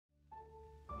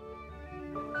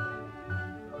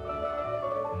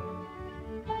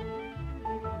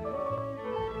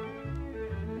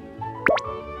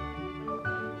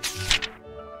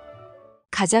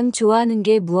가장 좋아하는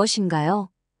게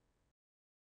무엇인가요?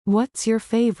 What's your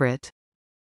favorite?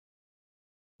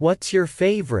 What's your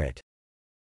favorite?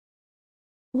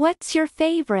 What's your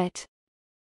favorite?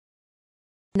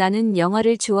 나는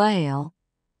영화를 좋아해요.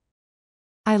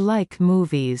 I like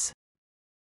movies.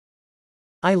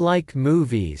 I like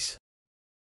movies.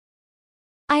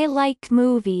 I like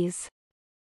movies.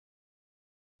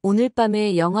 오늘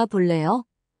밤에 영화 볼래요?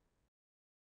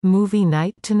 Movie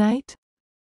night tonight?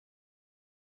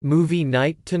 Movie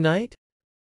night tonight?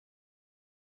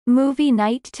 Movie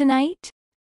night tonight?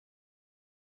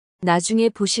 나중에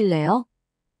보실래요?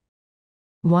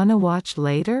 Wanna watch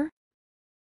later?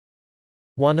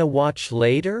 Wanna watch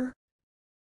later?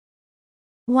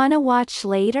 Wanna watch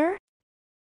later?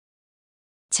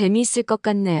 재미있을 것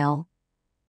같네요.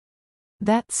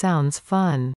 That sounds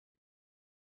fun.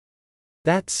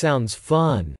 That sounds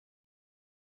fun.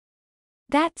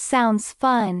 That sounds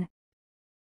fun.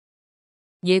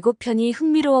 예고편이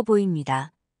흥미로워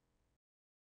보입니다.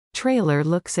 Trailer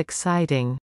looks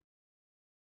exciting.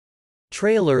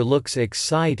 Trailer looks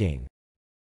exciting.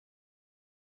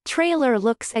 Trailer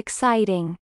looks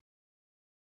exciting.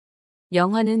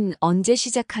 영화는 언제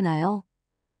시작하나요?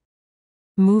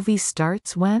 Movie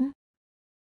starts when?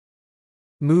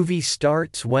 Movie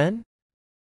starts when?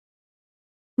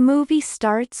 Movie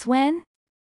starts when?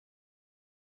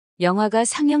 영화가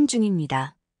상영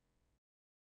중입니다.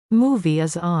 Movie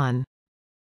is on.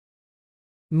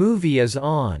 Movie is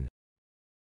on.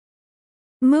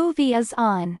 Movie is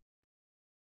on.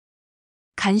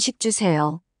 간식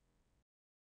주세요.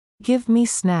 Give me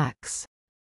snacks.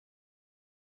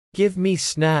 Give me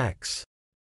snacks.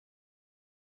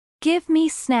 Give me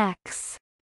snacks.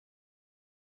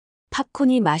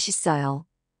 팝콘이 맛있어요.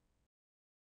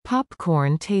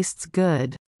 Popcorn tastes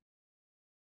good.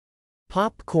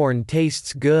 Popcorn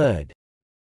tastes good.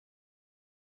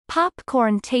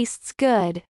 Popcorn tastes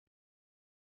good.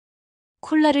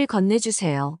 콜라를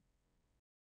건네주세요.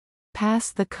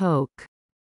 Pass the Coke.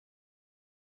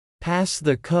 Pass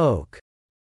the Coke.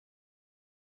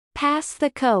 Pass the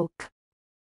Coke.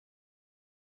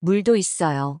 물도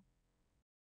있어요.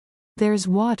 There's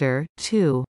water,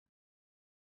 too.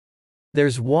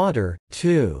 There's water,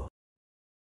 too.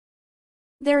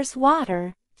 There's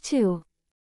water, too.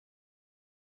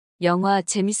 영화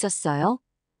재밌었어요?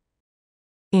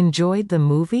 Enjoyed the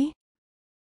movie?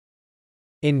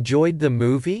 Enjoyed the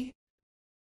movie?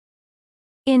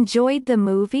 Enjoyed the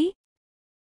movie?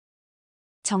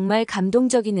 정말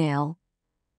감동적이네요.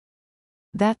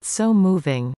 That's so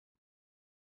moving.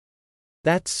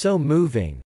 That's so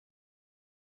moving.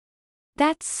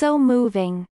 That's so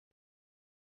moving.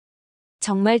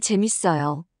 정말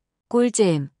재밌어요.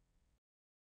 꿀잼.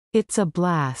 It's a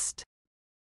blast.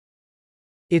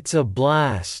 It's a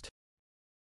blast.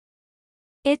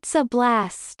 It's a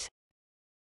blast.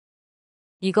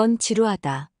 이건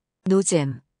지루하다.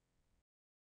 노잼.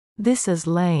 This is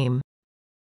lame.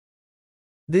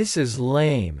 This is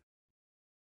lame.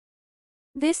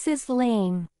 This is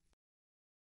lame.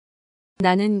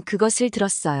 나는 그것을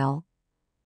들었어요.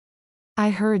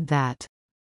 I heard that.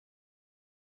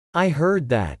 I heard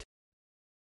that.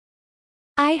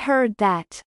 I heard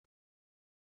that.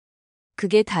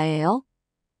 그게 다예요?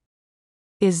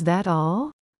 Is that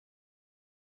all?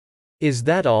 Is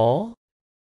that all?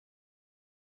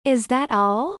 Is that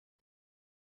all?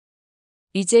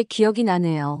 이제 기억이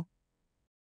나네요.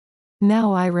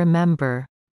 Now I remember.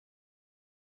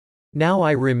 Now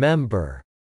I remember.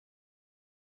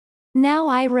 Now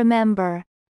I remember.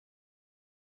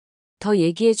 더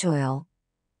얘기해줘요.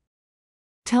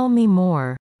 Tell me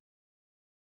more.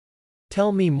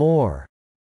 Tell me more.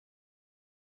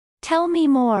 Tell me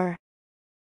more.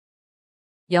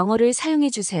 영어를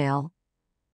사용해주세요.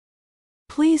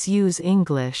 Please use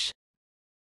English.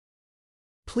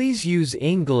 Please use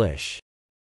English.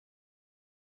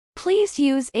 Please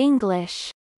use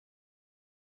English.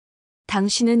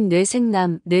 당신은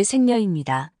뇌생남,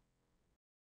 뇌생녀입니다.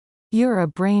 You're a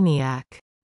brainiac.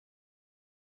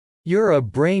 You're a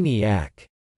brainiac.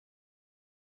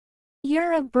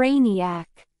 You're a brainiac.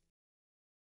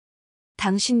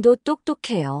 당신도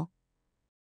똑똑해요.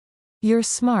 You're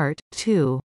smart,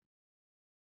 too.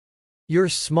 You're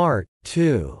smart,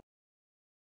 too.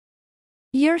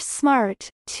 You're smart,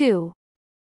 too.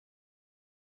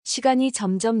 시간이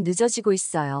점점 늦어지고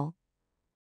있어요.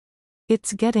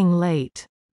 It's getting late.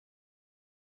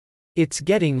 It's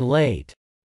getting late.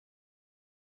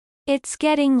 It's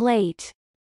getting late.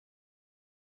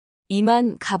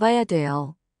 이만 가봐야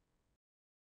돼요.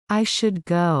 I should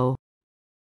go.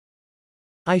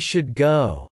 I should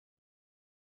go.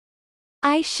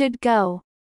 I should go.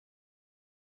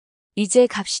 이제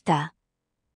갑시다.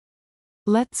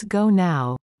 Let's go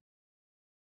now.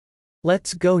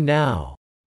 Let's go now.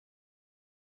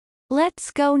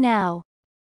 Let's go now.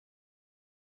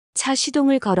 차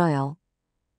시동을 걸어요.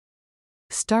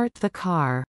 Start the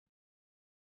car.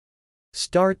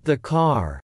 Start the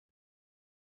car.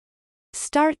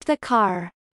 Start the car.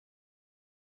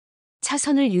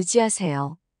 차선을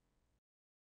유지하세요.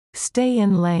 Stay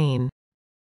in lane.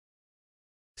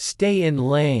 Stay in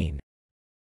lane.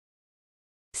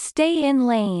 Stay in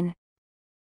lane.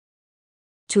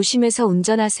 조심해서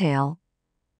운전하세요.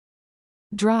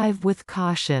 Drive with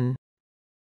caution.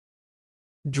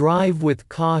 Drive with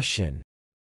caution.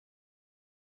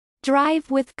 Drive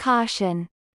with caution.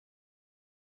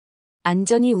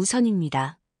 안전이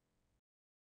우선입니다.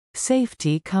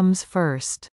 Safety comes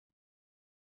first.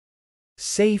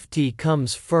 Safety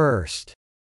comes first.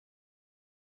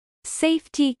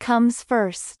 Safety comes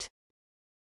first.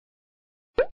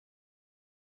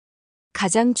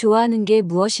 가장 좋아하는 게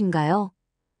무엇인가요?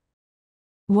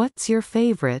 What's your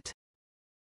favorite?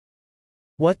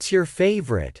 What's your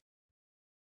favorite?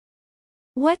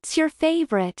 What's your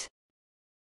favorite?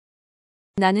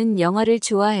 나는 영화를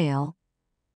좋아해요.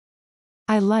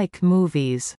 I like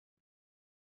movies.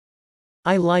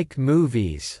 I like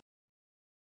movies.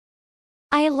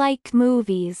 I like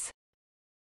movies.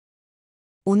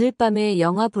 오늘 밤에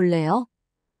영화 볼래요?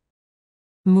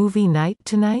 Movie night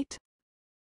tonight?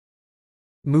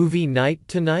 Movie night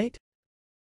tonight?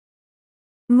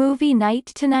 Movie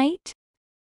night tonight?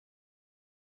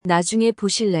 나중에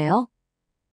보실래요?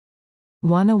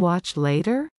 Wanna watch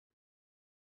later?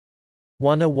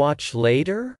 Wanna watch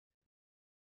later?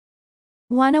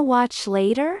 Wanna watch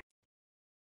later?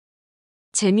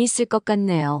 재미있을 것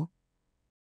같네요.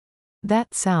 That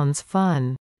sounds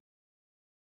fun.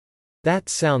 That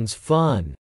sounds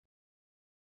fun.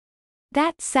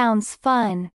 That sounds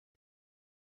fun.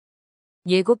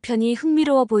 예고편이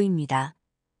흥미로워 보입니다.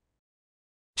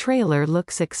 Trailer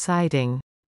looks exciting.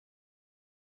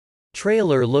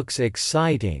 Trailer looks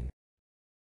exciting.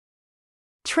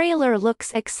 Trailer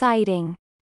looks exciting.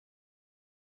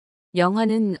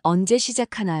 영화는 언제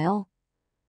시작하나요?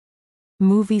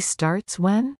 Movie starts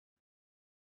when?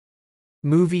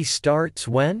 Movie starts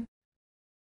when?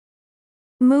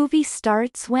 Movie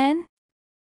starts when?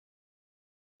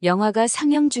 영화가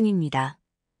상영 중입니다.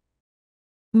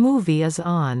 Movie is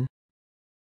on.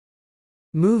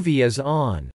 Movie is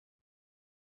on.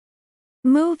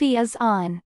 Movie is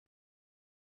on.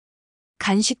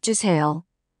 간식 주세요.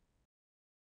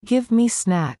 Give me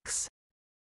snacks.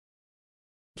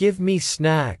 Give me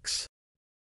snacks.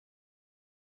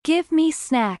 Give me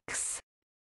snacks.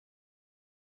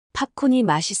 팝콘이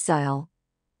맛있어요.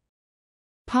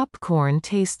 Popcorn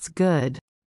tastes good.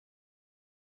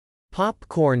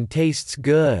 Popcorn tastes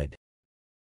good.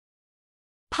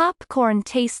 Popcorn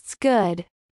tastes good.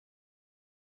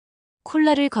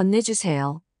 콜라를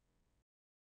건네주세요.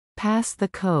 Pass the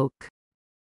Coke.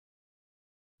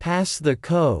 Pass the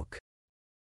Coke.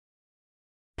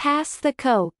 Pass the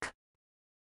Coke.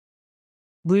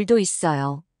 물도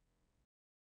있어요.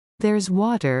 There's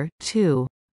water, too.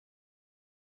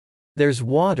 There's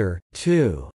water,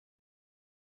 too.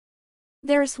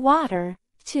 There's water,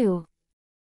 too.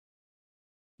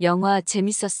 영화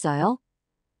재밌었어요?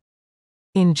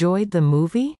 Enjoyed the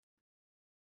movie?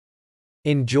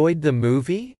 Enjoyed the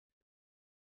movie?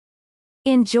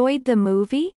 Enjoyed the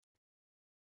movie?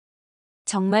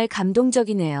 정말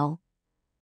감동적이네요.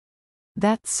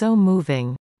 That's so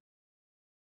moving.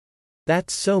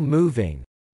 That's so moving.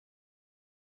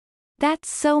 That's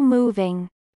so moving.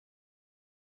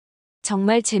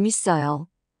 정말 재밌어요.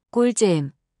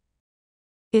 꿀잼.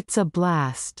 It's a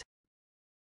blast.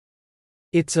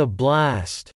 It's a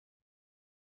blast.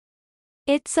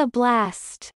 It's a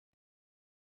blast.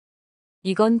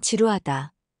 이건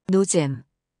지루하다. 노잼.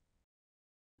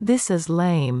 This is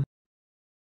lame.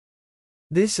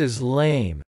 This is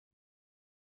lame.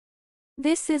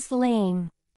 This is lame.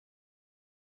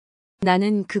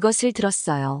 나는 그것을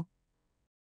들었어요.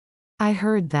 I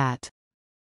heard that.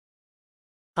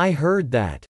 I heard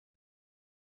that.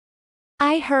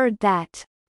 I heard that.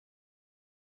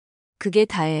 그게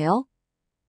다예요?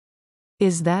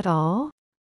 Is that all?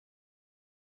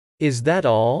 Is that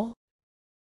all?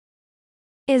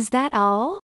 Is that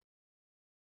all?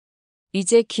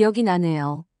 이제 기억이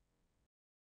나네요.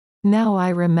 Now I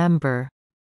remember.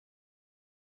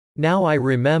 Now I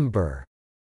remember.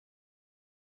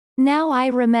 Now I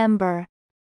remember.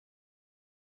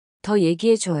 더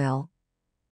얘기해줘요.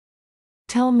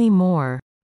 Tell me more.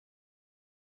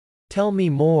 Tell me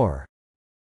more.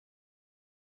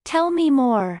 Tell me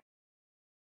more.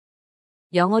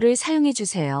 영어를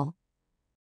사용해주세요.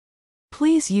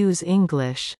 Please use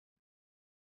English.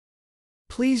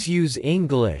 Please use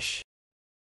English.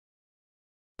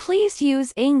 Please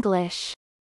use English.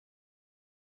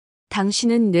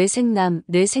 당신은 뇌생남,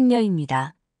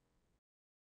 뇌생녀입니다.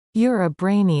 You're a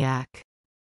brainiac.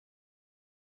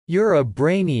 You're a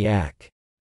brainiac.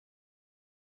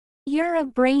 You're a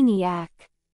brainiac.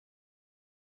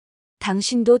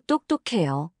 당신도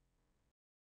똑똑해요.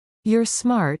 You're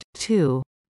smart, too.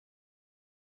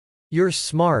 You're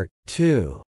smart,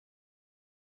 too.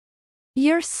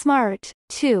 You're smart,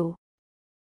 too.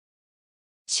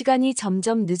 시간이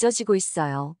점점 늦어지고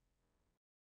있어요.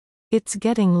 It's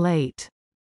getting late.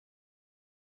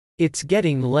 It's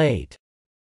getting late.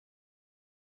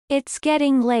 It's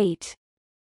getting late.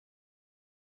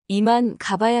 이만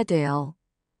가봐야 돼요.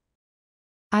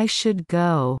 I should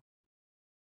go.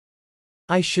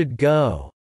 I should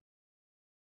go.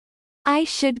 I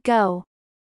should go.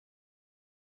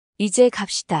 이제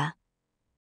갑시다.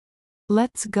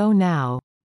 Let's go now.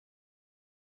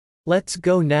 Let's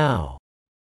go now.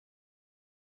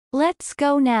 Let's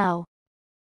go now.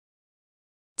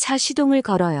 차 시동을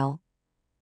걸어요.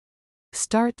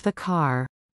 Start the car.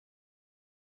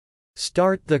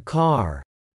 Start the car.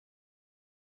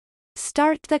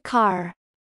 Start the car.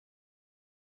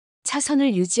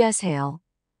 차선을 유지하세요.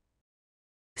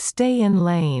 Stay in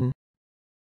lane.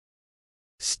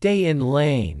 Stay in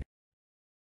lane.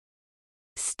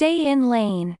 Stay in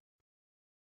lane.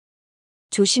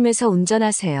 조심해서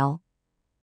운전하세요.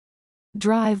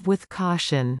 Drive with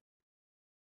caution.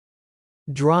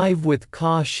 Drive with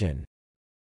caution.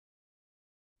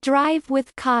 Drive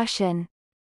with caution.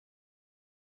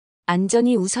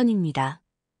 안전이 우선입니다.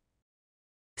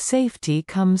 Safety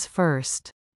comes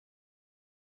first.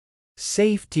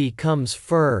 Safety comes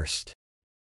first.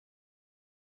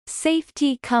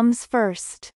 Safety comes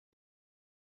first.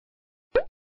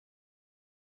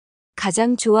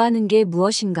 가장 좋아하는 게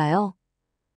무엇인가요?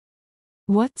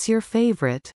 What's your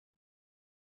favorite?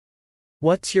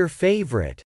 What's your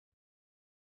favorite?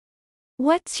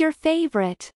 What's your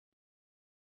favorite?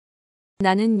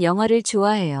 나는 영화를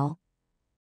좋아해요.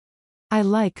 I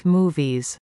like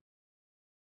movies.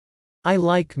 I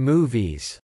like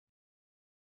movies.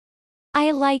 I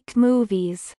like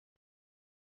movies.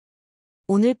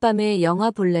 오늘 밤에 영화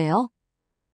볼래요?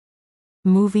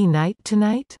 Movie night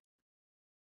tonight?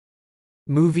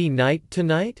 Movie night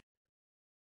tonight?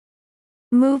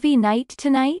 Movie night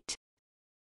tonight?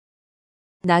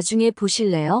 나중에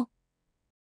보실래요?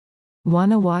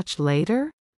 Wanna watch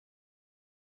later?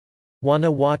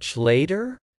 Wanna watch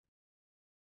later?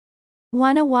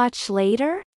 Wanna watch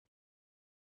later?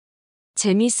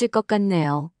 재미있을 것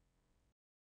같네요.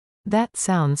 That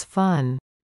sounds fun.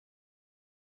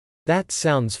 That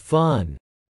sounds fun.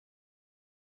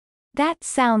 That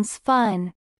sounds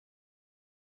fun.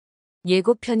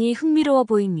 예고편이 흥미로워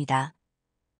보입니다.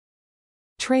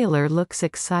 Trailer looks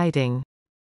exciting.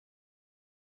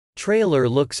 Trailer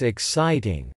looks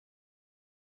exciting.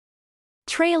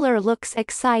 Trailer looks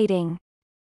exciting.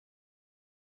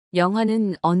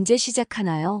 영화는 언제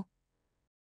시작하나요?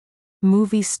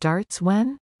 Movie starts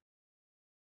when?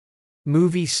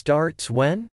 Movie starts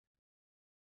when?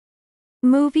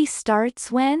 Movie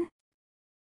starts when?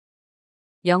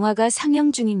 영화가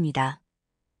상영 중입니다.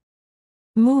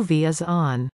 Movie is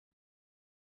on.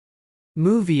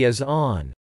 Movie is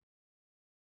on.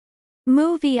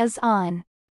 Movie is on.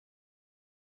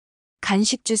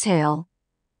 간식 주세요.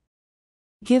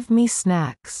 Give me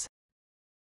snacks.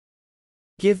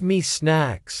 Give me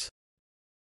snacks.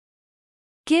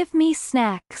 Give me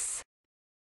snacks.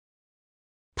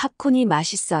 팝콘이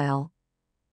맛있어요.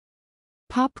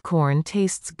 Popcorn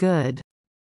tastes good.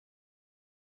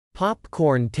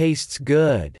 Popcorn tastes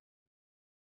good.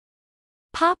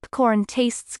 Popcorn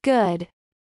tastes good.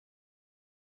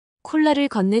 콜라를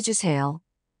건네주세요.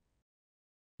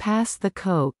 Pass the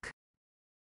Coke.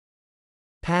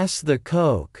 Pass the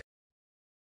Coke.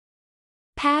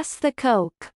 Pass the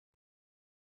Coke.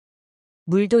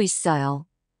 물도 있어요.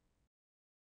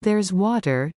 There's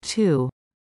water, too.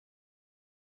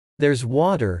 There's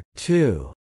water,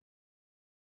 too.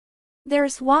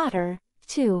 There's water,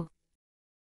 too.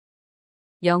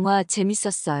 영화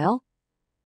재밌었어요?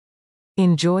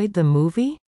 Enjoyed the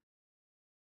movie?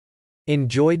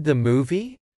 Enjoyed the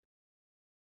movie?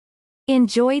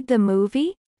 Enjoyed the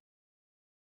movie?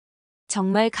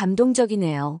 정말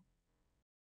감동적이네요.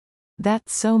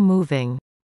 That's so moving.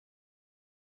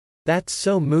 That's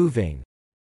so moving.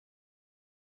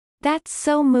 That's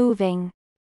so moving.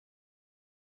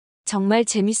 정말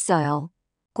재밌어요.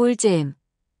 꿀잼.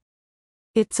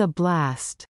 It's a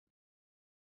blast.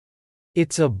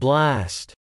 It's a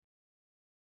blast.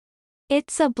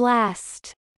 It's a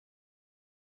blast.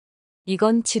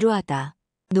 이건 지루하다.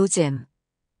 노잼.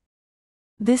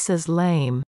 This is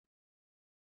lame.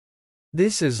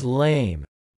 This is lame.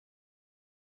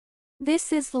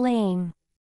 This is lame.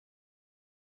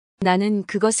 나는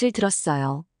그것을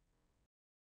들었어요.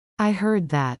 I heard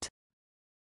that.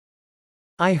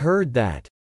 I heard that.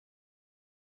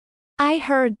 I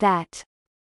heard that.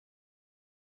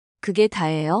 그게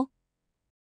다예요?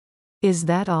 Is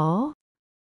that all?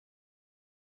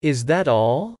 Is that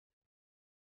all?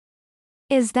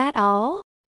 Is that all?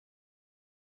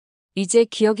 이제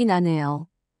기억이 나네요.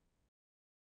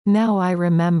 Now I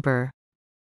remember.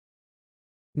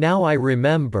 Now I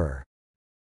remember.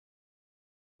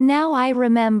 Now I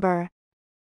remember.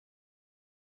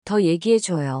 더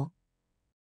얘기해줘요.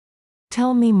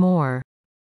 Tell me more.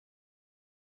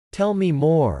 Tell me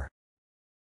more.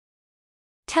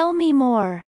 Tell me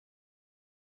more.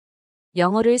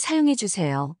 영어를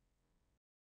사용해주세요.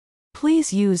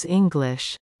 Please use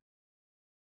English.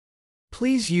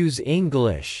 Please use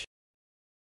English.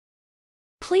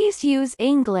 Please use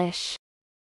English.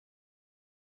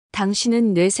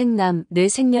 당신은 뇌생남,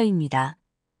 뇌생녀입니다.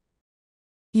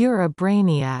 You're a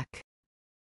brainiac.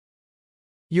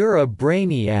 You're a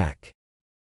brainiac.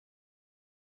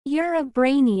 You're a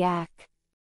brainiac.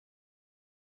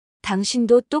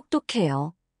 당신도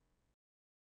똑똑해요.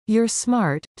 You're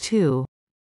smart, too.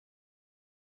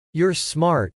 You're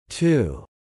smart, too.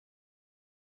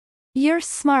 You're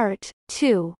smart,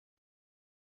 too.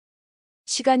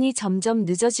 시간이 점점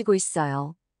늦어지고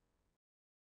있어요.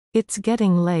 It's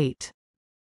getting late.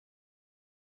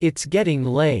 It's getting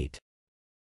late.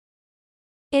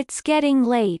 It's getting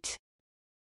late.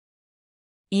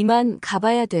 이만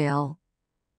가봐야 돼요.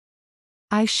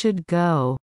 I should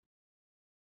go.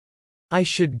 I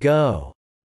should go.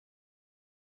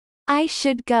 I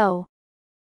should go.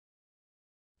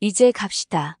 이제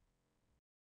갑시다.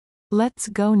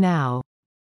 Let's go now.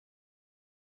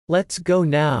 Let's go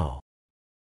now.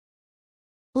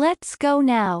 Let's go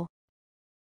now.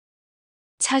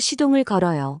 차 시동을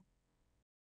걸어요.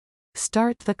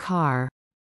 Start the car.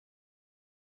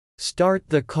 Start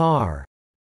the car.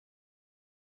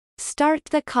 Start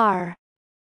the car.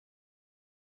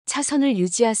 차선을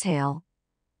유지하세요.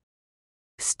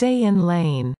 Stay in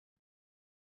lane.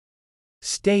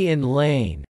 Stay in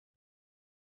lane.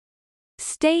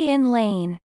 Stay in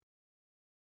lane.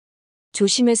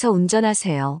 조심해서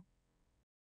운전하세요.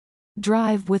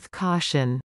 Drive with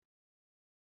caution.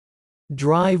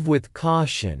 Drive with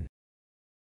caution.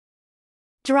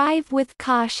 Drive with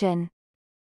caution.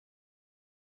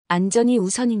 안전이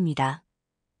우선입니다.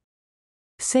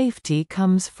 Safety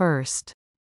comes first.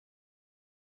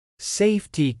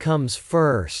 Safety comes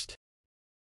first.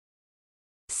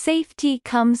 Safety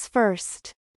comes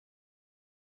first.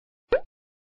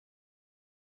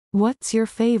 What's your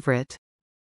favorite?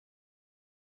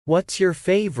 What's your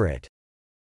favorite?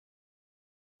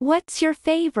 What's your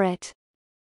favorite?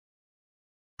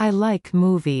 I like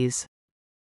movies.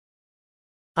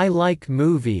 I like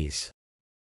movies.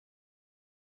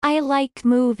 I like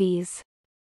movies.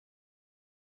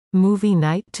 Movie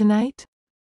night tonight?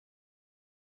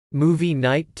 Movie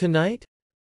night tonight?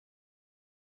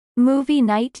 Movie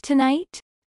night tonight?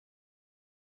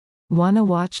 Wanna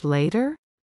watch later?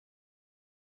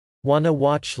 Wanna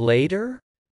watch later?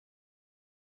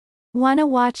 Wanna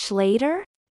watch later?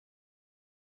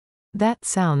 That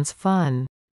sounds fun.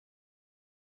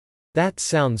 That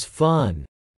sounds fun.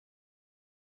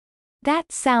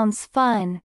 That sounds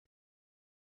fun.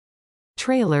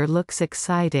 Trailer looks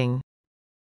exciting.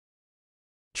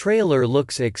 Trailer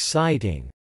looks exciting.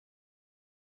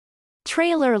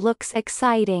 Trailer looks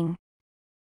exciting.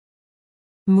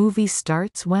 Movie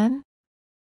starts when?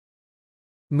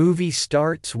 Movie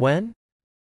starts when?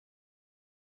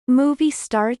 Movie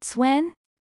starts when?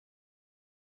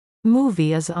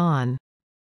 Movie is on.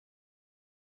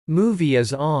 Movie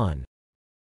is on.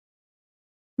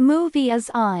 Movie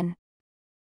is on.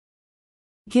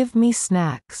 Give me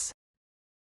snacks.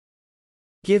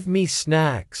 Give me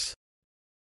snacks.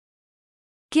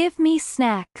 Give me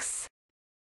snacks.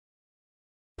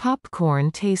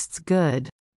 Popcorn tastes good.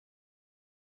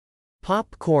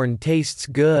 Popcorn tastes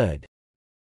good.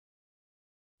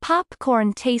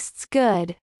 Popcorn tastes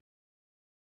good.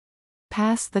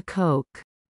 Pass the Coke.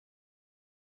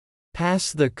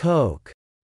 Pass the Coke.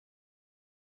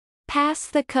 Pass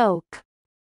the Coke.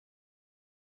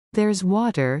 There's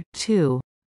water, too.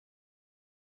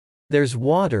 There's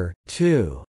water,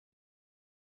 too.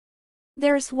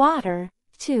 There's water,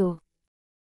 too.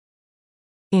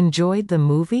 Enjoyed the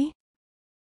movie?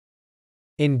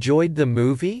 Enjoyed the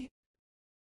movie?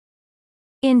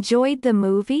 Enjoyed the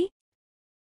movie?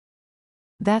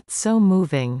 That's so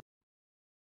moving.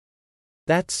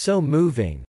 That's so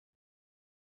moving.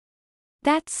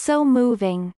 That's so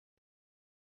moving.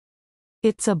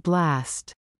 It's a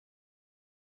blast.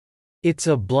 It's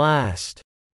a blast.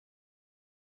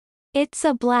 It's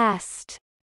a blast.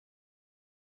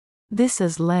 This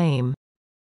is lame.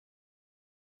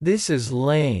 This is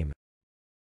lame.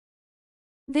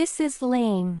 This is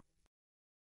lame.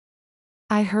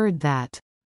 I heard that.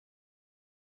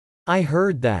 I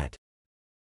heard that.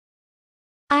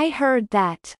 I heard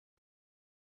that.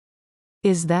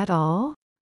 Is that all?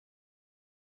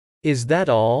 Is that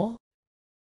all?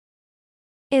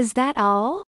 Is that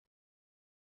all?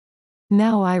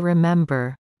 Now I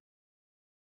remember.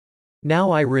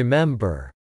 Now I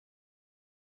remember.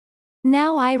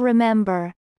 Now I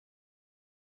remember.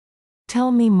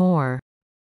 Tell me more.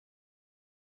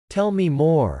 Tell me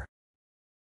more.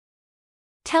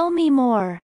 Tell me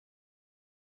more.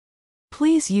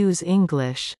 Please use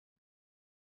English.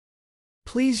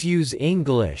 Please use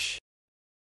English.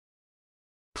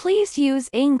 Please use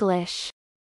English.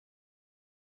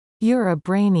 You're a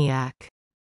brainiac.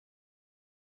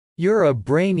 You're a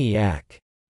brainiac.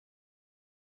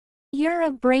 You're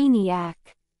a brainiac.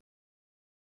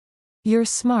 You're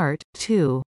smart,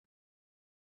 too.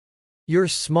 You're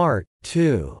smart,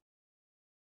 too.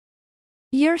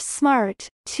 You're smart,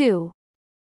 too.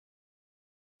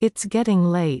 It's getting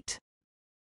late.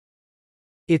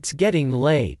 It's getting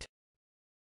late.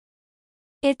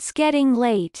 It's getting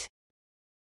late.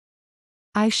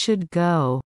 I should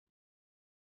go.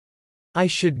 I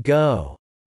should go.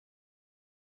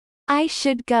 I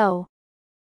should go.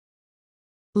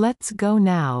 Let's go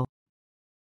now.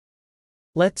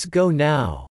 Let's go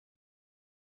now.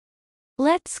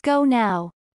 Let's go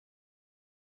now.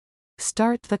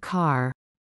 Start the car.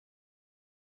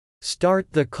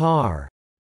 Start the car.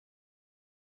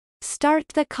 Start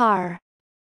the car.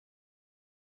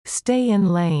 Stay in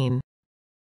lane.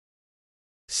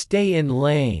 Stay in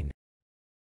lane.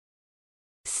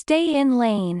 Stay in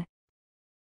lane.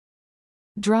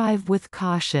 Drive with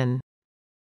caution.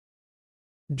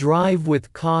 Drive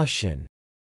with caution.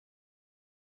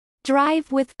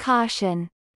 Drive with caution.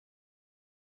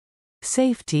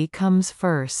 Safety comes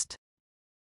first.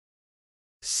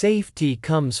 Safety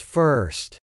comes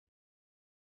first.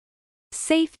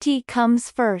 Safety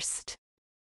comes first.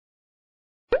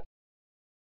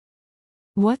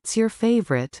 What's your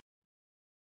favorite?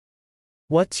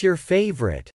 What's your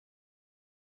favorite?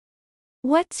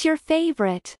 What's your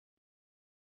favorite?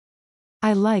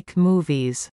 I like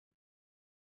movies.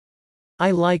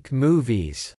 I like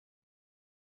movies.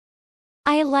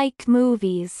 I like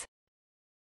movies.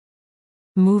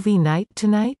 Movie night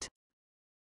tonight?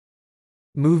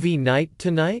 Movie night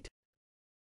tonight?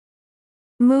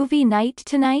 Movie night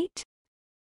tonight?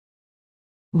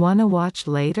 Wanna watch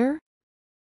later?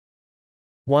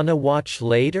 Wanna watch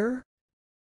later?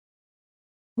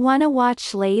 Wanna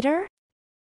watch later?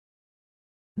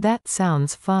 That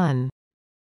sounds fun.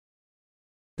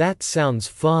 That sounds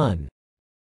fun.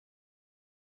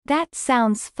 That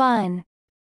sounds fun.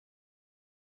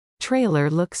 Trailer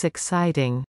looks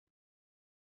exciting.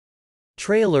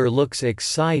 Trailer looks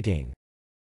exciting.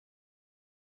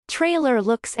 Trailer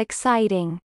looks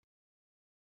exciting.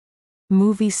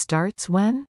 Movie starts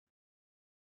when?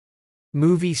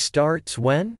 Movie starts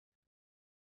when?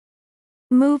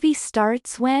 Movie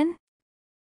starts when?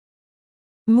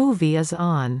 Movie is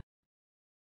on.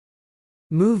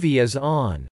 Movie is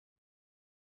on.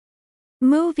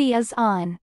 Movie is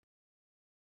on.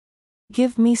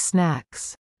 Give me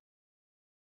snacks.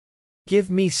 Give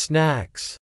me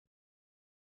snacks.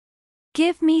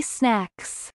 Give me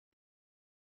snacks.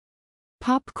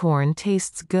 Popcorn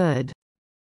tastes good.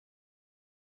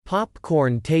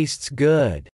 Popcorn tastes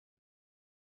good.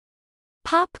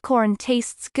 Popcorn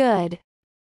tastes good.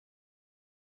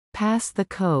 Pass the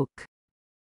Coke.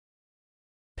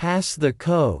 Pass the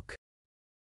Coke.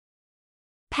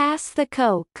 Pass the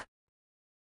Coke.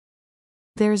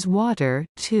 There's water,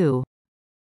 too.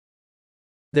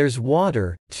 There's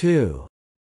water, too.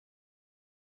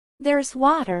 There's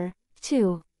water,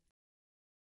 too.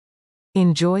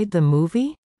 Enjoyed the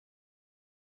movie?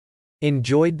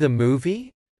 Enjoyed the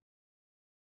movie?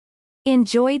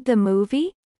 Enjoyed the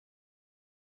movie?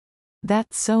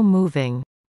 That's so moving.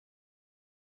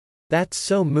 That's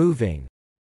so moving.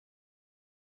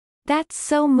 That's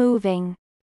so moving.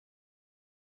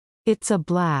 It's a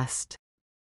blast.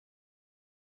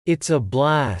 It's a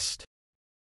blast.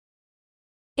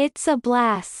 It's a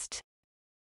blast.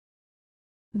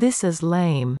 This is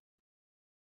lame.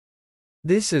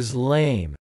 This is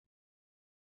lame.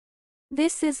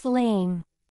 This is lame.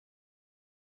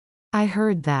 I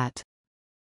heard that.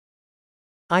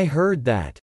 I heard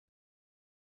that.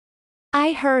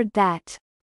 I heard that.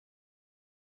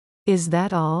 Is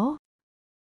that all?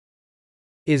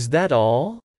 Is that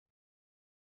all?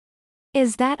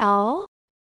 Is that all?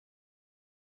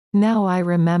 Now I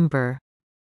remember.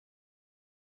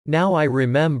 Now I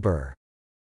remember.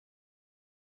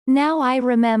 Now I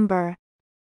remember.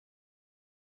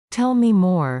 Tell me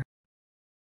more.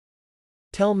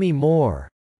 Tell me more.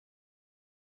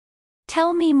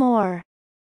 Tell me more.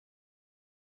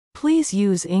 Please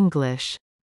use English.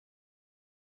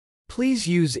 Please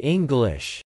use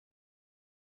English.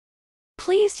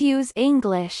 Please use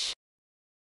English.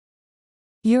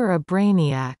 You're a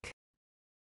brainiac.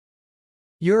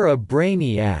 You're a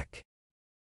brainiac.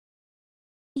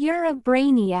 You're a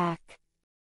brainiac.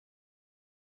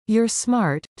 You're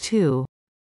smart, too.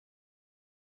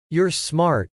 You're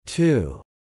smart, too.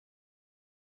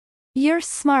 You're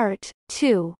smart,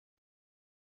 too.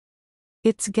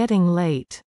 It's getting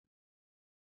late.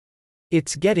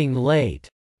 It's getting late.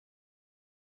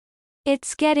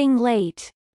 It's getting late.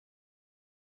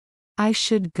 I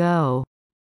should go.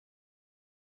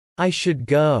 I should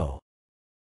go.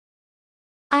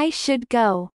 I should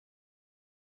go.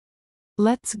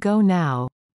 Let's go now.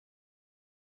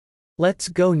 Let's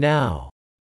go now.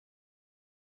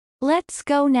 Let's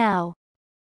go now.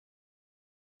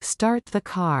 Start the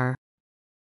car.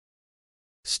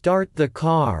 Start the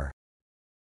car.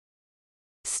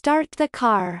 Start the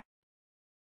car.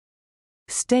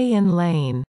 Stay in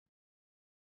lane.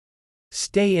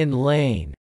 Stay in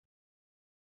lane.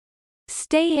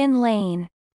 Stay in lane.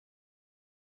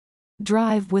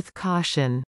 Drive with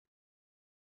caution.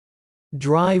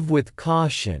 Drive with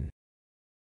caution.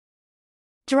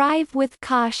 Drive with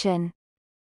caution.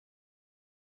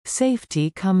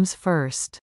 Safety comes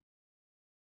first.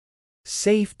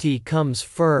 Safety comes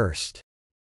first.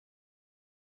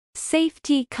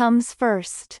 Safety comes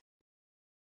first.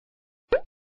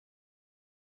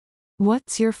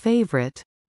 What's your favorite?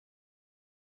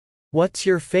 What's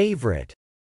your favorite?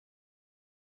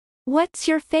 What's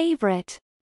your favorite?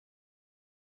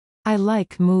 I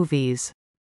like movies.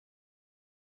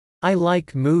 I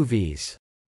like movies.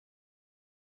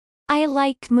 I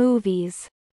like movies.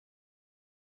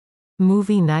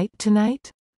 Movie night tonight?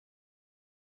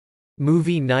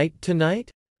 Movie night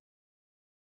tonight?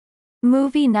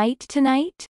 Movie night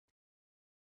tonight?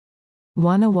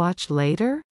 Wanna watch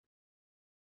later?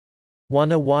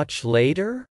 Wanna watch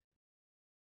later?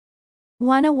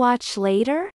 Wanna watch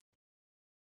later?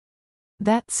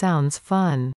 That sounds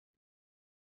fun.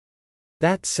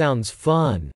 That sounds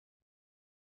fun.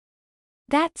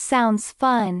 That sounds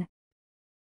fun.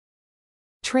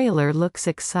 Trailer looks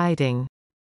exciting.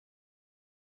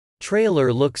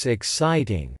 Trailer looks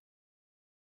exciting.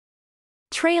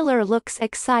 Trailer looks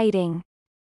exciting.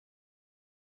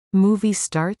 Movie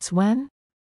starts when?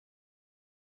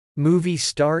 Movie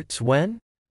starts when?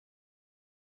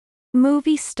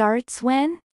 Movie starts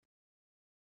when?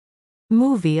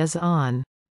 Movie is on.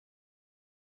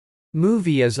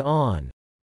 Movie is on.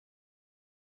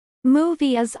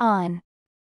 Movie is on.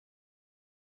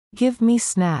 Give me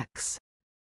snacks.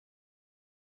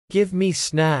 Give me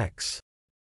snacks.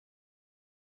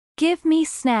 Give me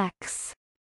snacks.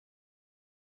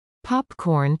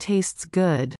 Popcorn tastes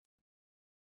good.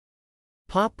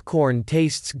 Popcorn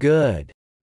tastes good.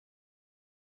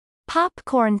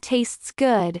 Popcorn tastes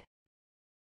good.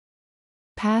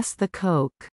 Pass the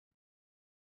Coke.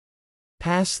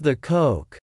 Pass the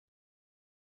Coke.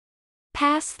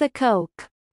 Pass the Coke.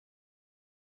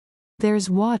 There's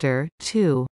water,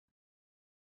 too.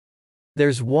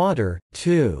 There's water,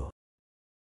 too.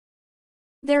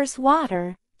 There's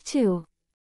water, too.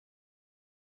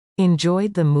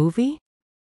 Enjoyed the movie?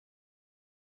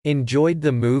 Enjoyed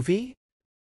the movie?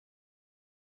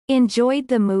 Enjoyed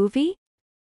the movie?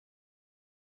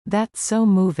 That's so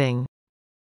moving.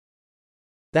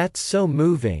 That's so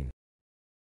moving.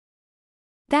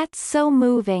 That's so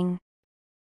moving.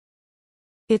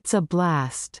 It's a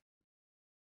blast.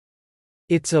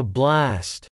 It's a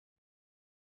blast.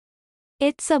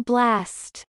 It's a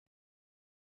blast.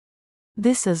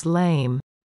 This is lame.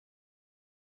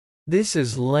 This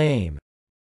is lame.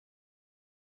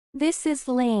 This is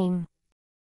lame.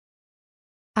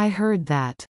 I heard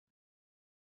that.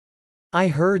 I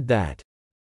heard that.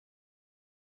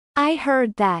 I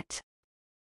heard that.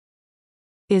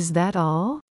 Is that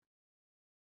all?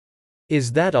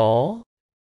 Is that all?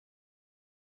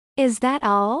 Is that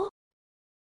all?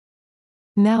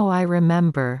 Now I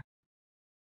remember.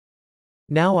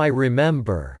 Now I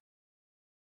remember.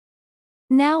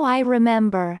 Now I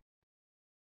remember.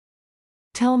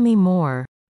 Tell me more.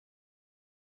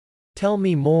 Tell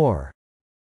me more.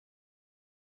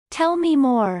 Tell me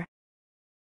more.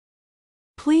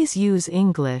 Please use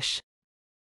English.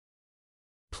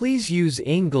 Please use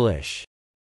English.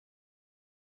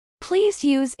 Please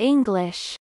use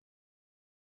English.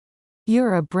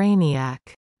 You're a brainiac.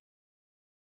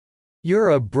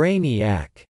 You're a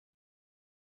brainiac.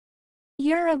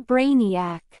 You're a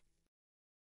brainiac.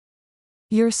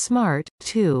 You're smart,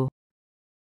 too.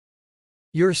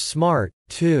 You're smart,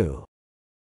 too.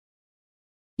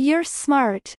 You're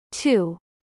smart, too.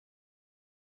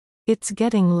 It's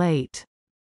getting late.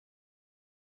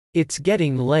 It's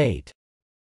getting late.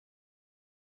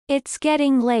 It's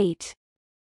getting late.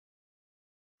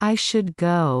 I should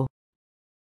go.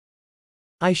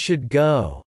 I should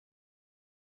go.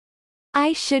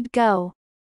 I should go.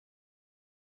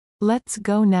 Let's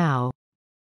go now.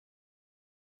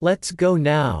 Let's go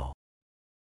now.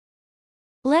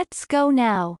 Let's go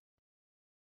now.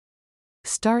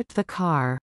 Start the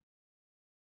car.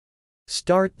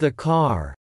 Start the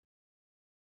car.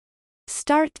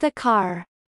 Start the car.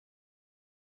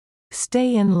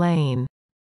 Stay in lane.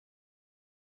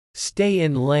 Stay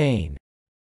in lane.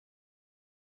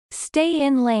 Stay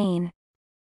in lane.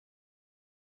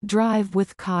 Drive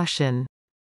with caution.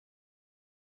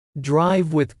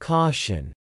 Drive with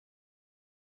caution.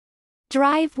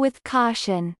 Drive with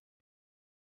caution.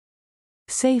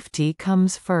 Safety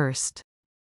comes first.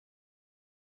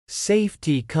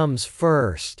 Safety comes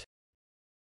first.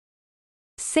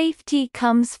 Safety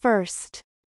comes first.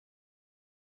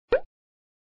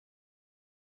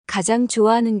 가장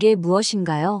좋아하는 게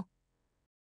무엇인가요?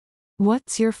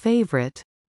 What's your favorite?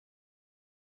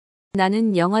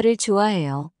 나는 영화를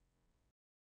좋아해요.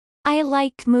 I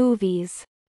like movies.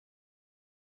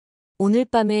 오늘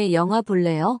밤에 영화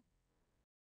볼래요?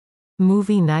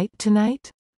 Movie night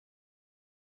tonight?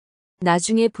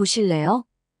 나중에 보실래요?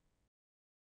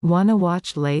 Wanna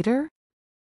watch later?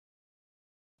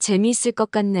 재미있을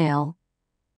것 같네요.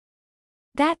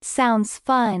 That sounds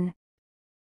fun.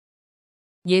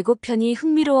 예고편이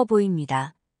흥미로워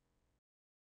보입니다.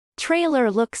 Trailer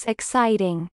looks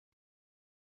exciting.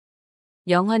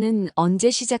 영화는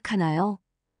언제 시작하나요?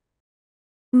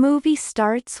 Movie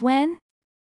starts when?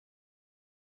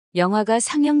 영화가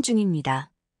상영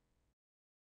중입니다.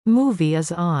 Movie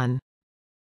is on.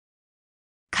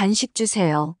 간식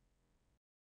주세요.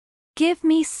 Give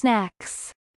me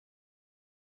snacks.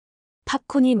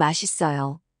 팝콘이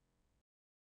맛있어요.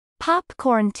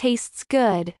 Popcorn tastes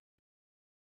good.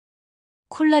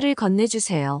 콜라를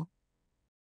건네주세요.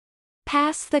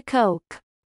 Pass the Coke.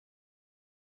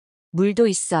 물도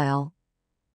있어요.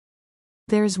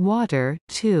 There's water,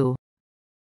 too.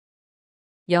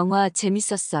 영화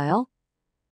재밌었어요?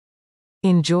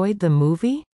 Enjoyed the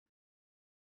movie?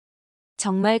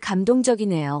 정말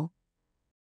감동적이네요.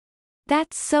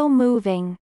 That's so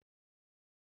moving.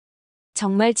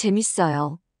 정말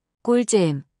재밌어요.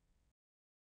 꿀잼.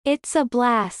 It's a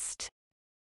blast.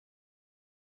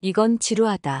 이건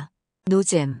지루하다.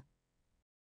 노잼.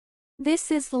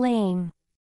 This is lame.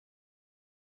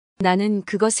 나는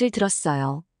그것을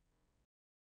들었어요.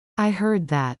 I heard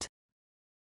that.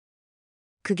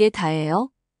 그게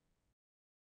다예요?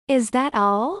 Is that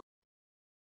all?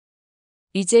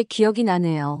 이제 기억이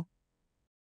나네요.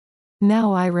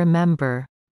 Now I remember.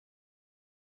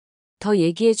 더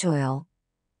얘기해줘요.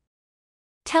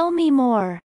 Tell me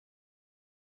more.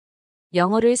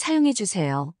 영어를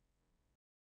사용해주세요.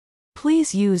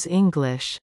 Please use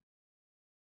English.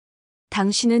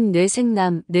 당신은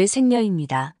뇌생남,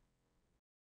 뇌생녀입니다.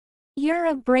 You're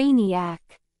a brainiac.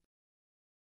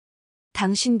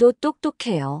 당신도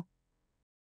똑똑해요.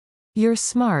 You're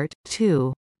smart,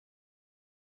 too.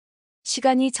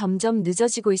 시간이 점점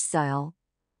늦어지고 있어요.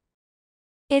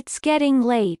 It's getting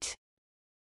late.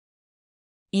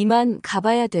 이만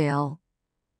가봐야 돼요.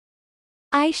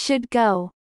 I should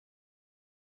go.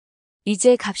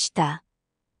 이제 갑시다.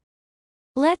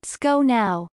 Let's go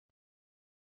now.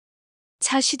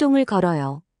 차 시동을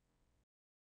걸어요.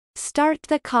 Start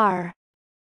the car.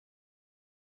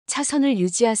 차선을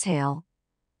유지하세요.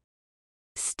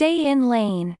 Stay in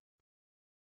lane.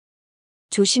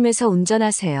 조심해서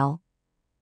운전하세요.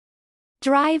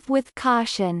 Drive with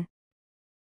caution.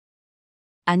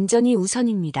 안전이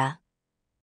우선입니다.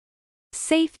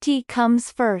 Safety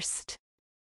comes first.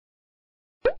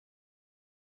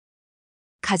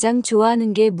 가장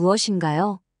좋아하는 게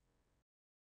무엇인가요?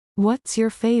 What's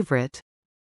your favorite?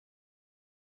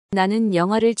 나는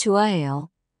영화를 좋아해요.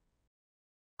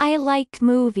 I like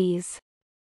movies.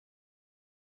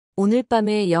 오늘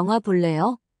밤에 영화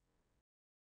볼래요?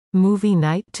 Movie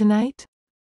night tonight?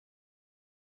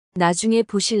 나중에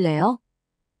보실래요?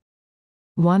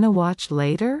 Wanna watch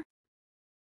later?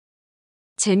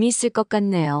 재미있을 것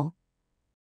같네요.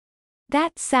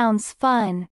 That sounds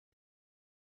fun.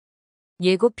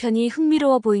 예고편이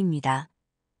흥미로워 보입니다.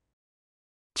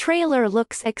 Trailer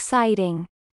looks exciting.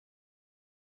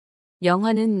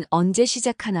 영화는 언제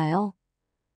시작하나요?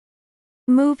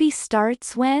 Movie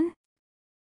starts when?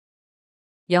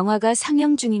 영화가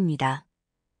상영 중입니다.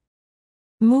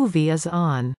 Movie is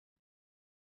on.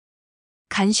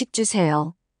 간식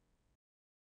주세요.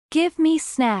 Give me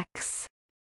snacks.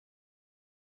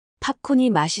 팝콘이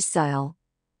맛있어요.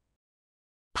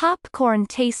 Popcorn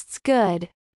tastes good.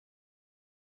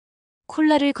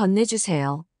 콜라를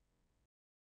건네주세요.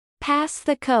 Pass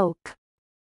the Coke.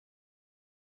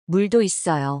 물도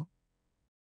있어요.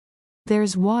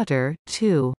 There's water,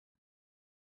 too.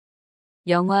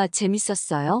 영화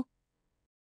재밌었어요?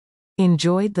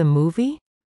 Enjoyed the movie?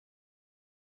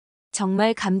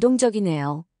 정말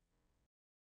감동적이네요.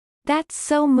 That's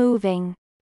so moving.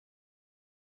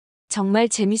 정말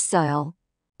재밌어요.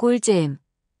 꿀잼.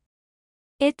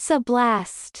 It's a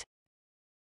blast.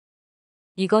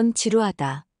 이건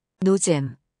지루하다.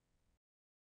 노잼.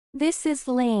 This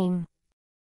is lame.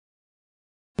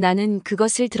 나는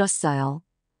그것을 들었어요.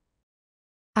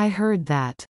 I heard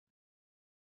that.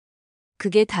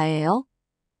 그게 다예요?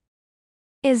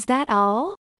 Is that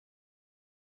all?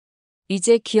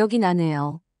 이제 기억이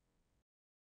나네요.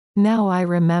 Now I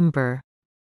remember.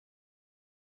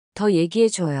 더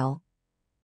얘기해줘요.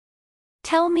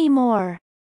 Tell me more.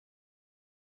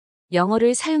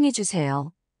 영어를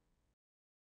사용해주세요.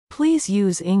 Please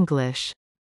use English.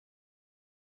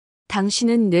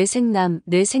 당신은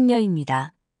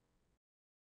뇌생녀입니다.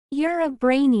 You're a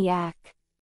brainiac.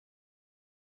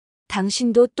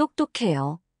 당신도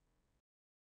똑똑해요.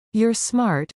 You're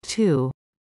smart, too.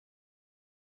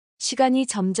 시간이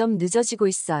점점 늦어지고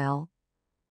있어요.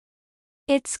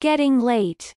 It's getting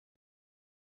late.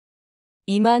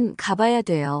 이만 가봐야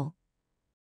돼요.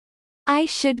 I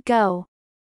should go.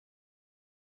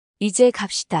 이제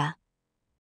갑시다.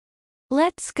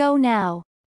 Let's go now.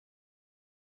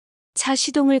 차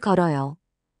시동을 걸어요.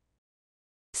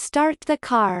 Start the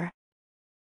car.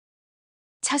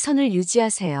 차선을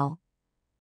유지하세요.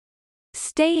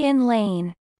 Stay in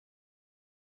lane.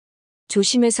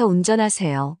 조심해서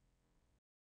운전하세요.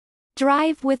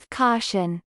 Drive with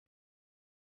caution.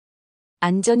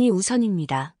 안전이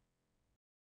우선입니다.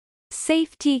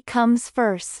 Safety comes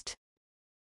first.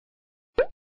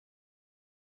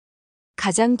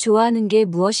 가장 좋아하는 게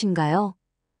무엇인가요?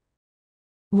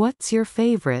 What's your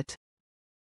favorite?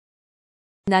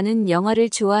 나는 영화를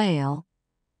좋아해요.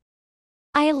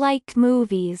 I like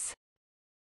movies.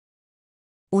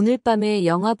 오늘 밤에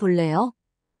영화 볼래요?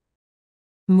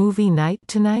 Movie night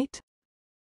tonight?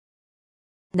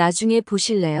 나중에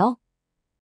보실래요?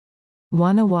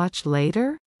 Wanna watch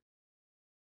later?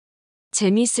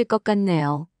 재미있을 것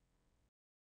같네요.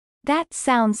 That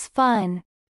sounds fun.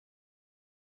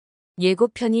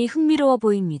 예고편이 흥미로워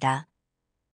보입니다.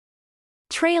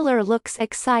 Trailer looks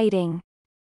exciting.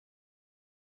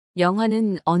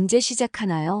 영화는 언제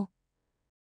시작하나요?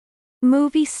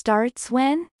 Movie starts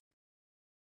when?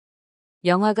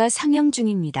 영화가 상영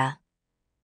중입니다.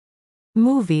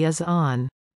 Movie is on.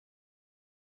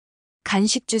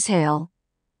 간식 주세요.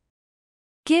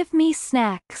 Give me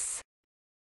snacks.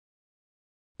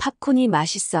 팝콘이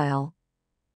맛있어요.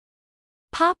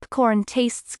 Popcorn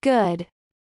tastes good.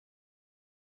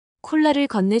 콜라를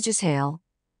건네주세요.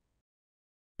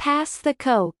 Pass the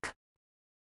Coke.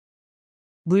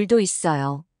 물도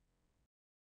있어요.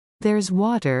 There's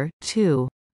water, too.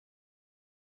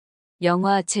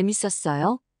 영화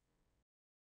재밌었어요?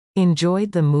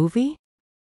 Enjoyed the movie?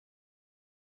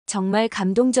 정말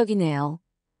감동적이네요.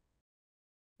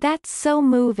 That's so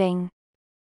moving.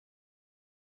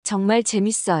 정말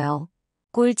재밌어요.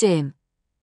 꿀잼.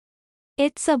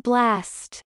 It's a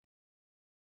blast.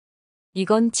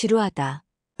 이건 지루하다.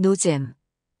 노잼.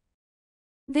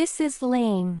 This is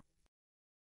lame.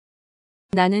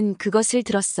 나는 그것을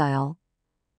들었어요.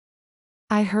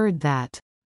 I heard that.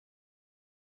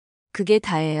 그게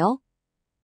다예요?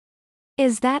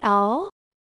 Is that all?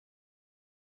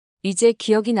 이제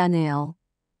기억이 나네요.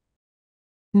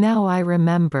 Now I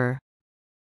remember.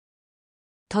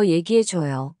 더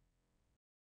얘기해줘요.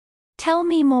 Tell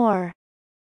me more.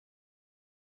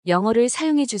 영어를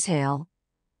사용해주세요.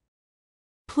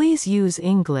 Please use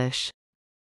English.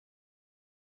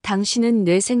 당신은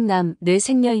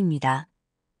뇌생녀입니다.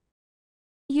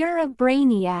 You're a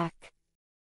brainiac.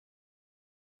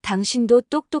 당신도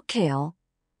똑똑해요.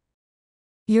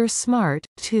 You're smart,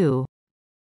 too.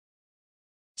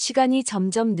 시간이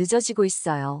점점 늦어지고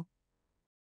있어요.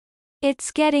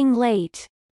 It's getting late.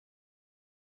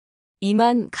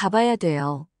 이만 가봐야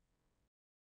돼요.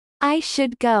 I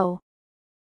should go.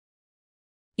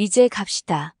 이제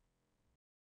갑시다.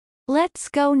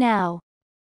 Let's go now.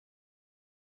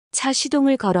 차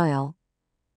시동을 걸어요.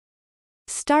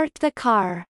 Start the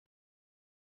car.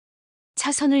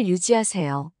 차선을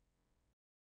유지하세요.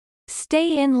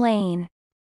 Stay in lane.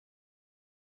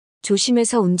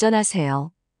 조심해서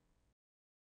운전하세요.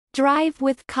 Drive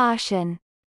with caution.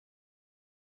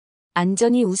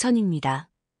 안전이 우선입니다.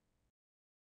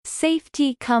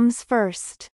 Safety comes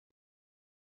first.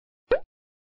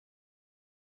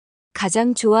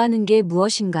 가장 좋아하는 게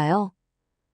무엇인가요?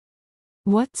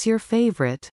 What's your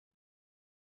favorite?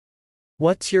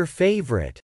 What's your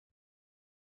favorite?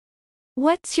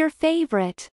 What's your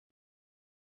favorite?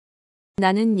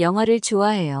 나는 영화를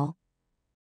좋아해요.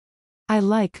 I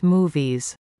like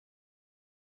movies.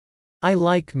 I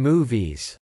like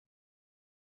movies.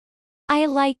 I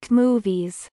like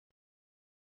movies.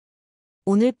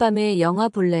 오늘 밤에 영화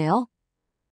볼래요?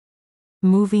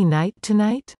 Movie night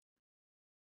tonight?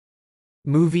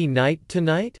 Movie night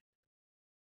tonight?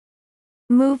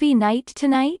 Movie night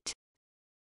tonight?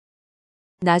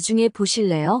 나중에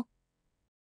보실래요?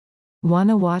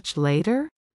 Wanna watch later?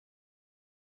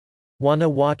 Wanna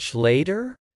watch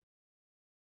later?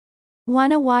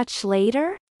 Wanna watch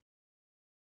later?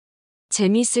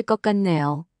 재미있을 것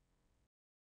같네요.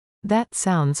 That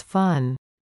sounds fun.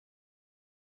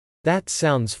 That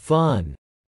sounds fun.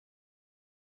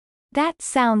 That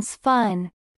sounds fun.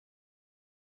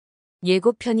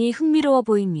 예고편이 흥미로워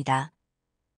보입니다.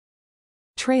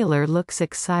 Trailer looks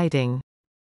exciting.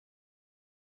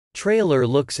 Trailer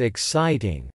looks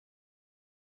exciting.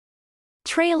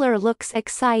 Trailer looks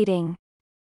exciting.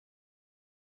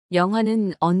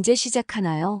 영화는 언제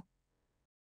시작하나요?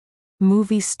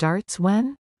 Movie starts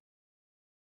when?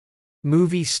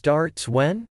 Movie starts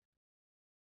when?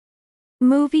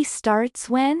 Movie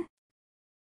starts when?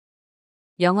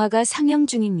 영화가 상영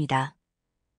중입니다.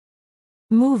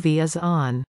 Movie is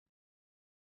on.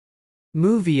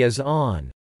 Movie is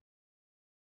on.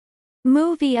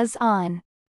 Movie is on.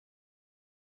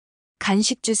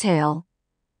 간식 주세요.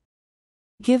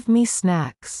 Give me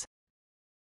snacks.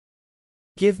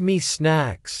 Give me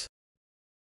snacks.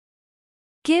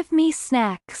 Give me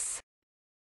snacks.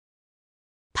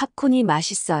 팝콘이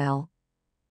맛있어요.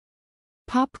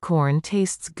 Popcorn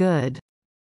tastes good.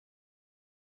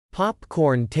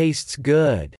 Popcorn tastes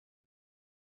good.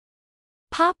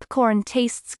 Popcorn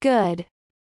tastes good.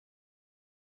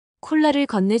 콜라를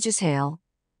건네주세요.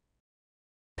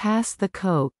 Pass the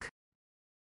Coke.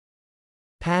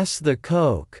 Pass the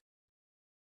Coke.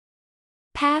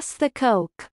 Pass the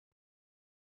Coke.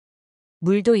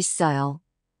 물도 있어요.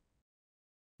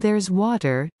 There's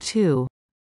water, too.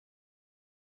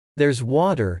 There's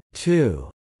water,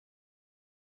 too.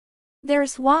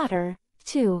 There's water,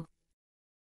 too.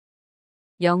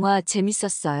 영화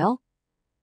재밌었어요?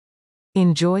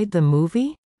 Enjoyed the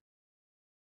movie?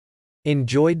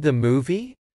 Enjoyed the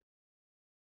movie?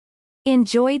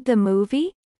 Enjoyed the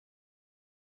movie?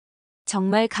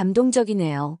 정말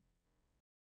감동적이네요.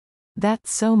 That's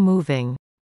so moving.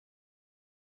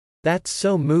 That's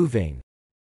so moving.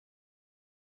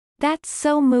 That's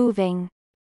so moving.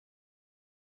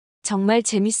 정말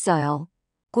재밌어요.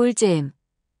 꿀잼.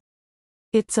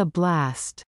 It's a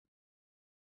blast.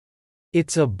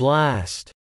 It's a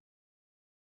blast.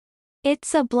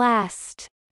 It's a blast.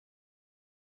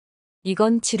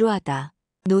 이건 지루하다.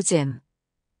 노잼.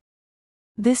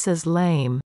 This is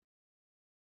lame.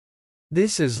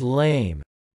 This is lame.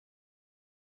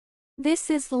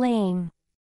 This is lame.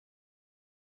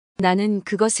 나는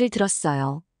그것을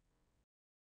들었어요.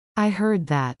 I heard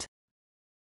that.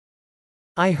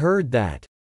 I heard that.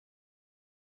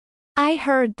 I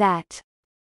heard that.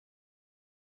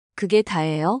 그게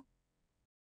다예요?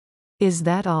 Is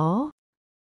that all?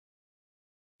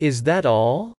 Is that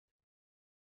all?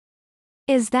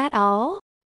 Is that all?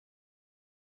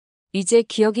 이제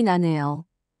기억이 나네요.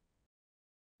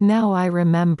 Now I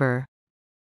remember.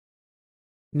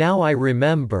 Now I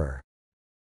remember.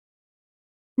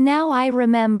 Now I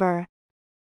remember.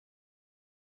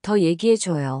 더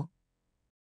얘기해줘요.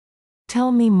 Tell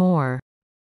me more.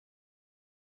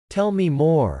 Tell me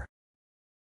more.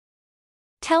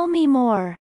 Tell me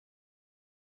more.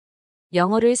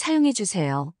 영어를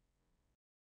사용해주세요.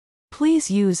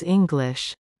 Please use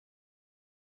English.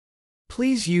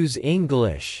 Please use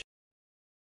English.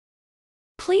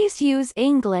 Please use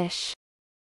English.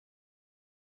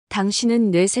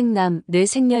 당신은 뇌생남,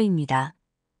 뇌생녀입니다.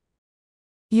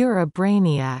 You're a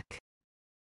brainiac.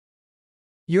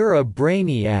 You're a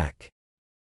brainiac.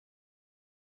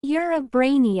 You're a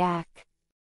brainiac.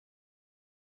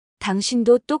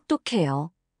 당신도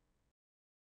똑똑해요.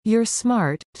 You're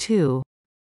smart, too.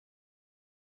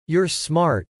 You're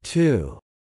smart, too.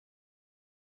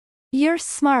 You're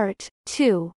smart,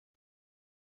 too.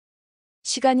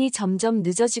 시간이 점점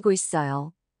늦어지고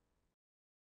있어요.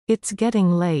 It's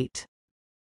getting late.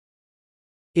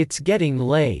 It's getting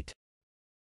late.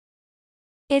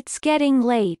 It's getting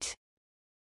late.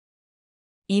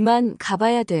 이만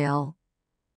가봐야 돼요.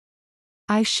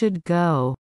 I should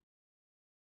go.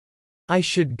 I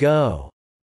should go.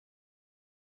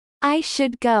 I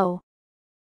should go.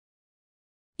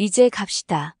 이제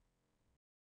갑시다.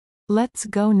 Let's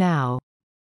go now.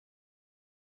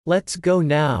 Let's go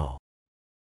now.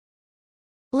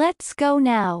 Let's go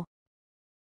now.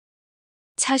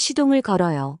 차 시동을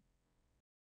걸어요.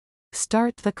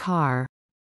 Start the car.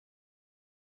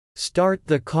 Start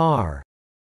the car.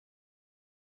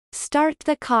 Start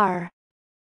the car.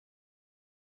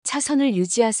 차선을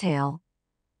유지하세요.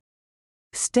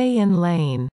 Stay in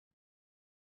lane.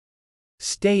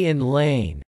 Stay in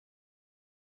lane.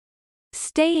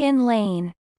 Stay in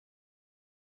lane.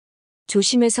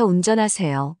 조심해서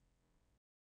운전하세요.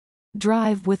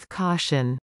 Drive with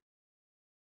caution.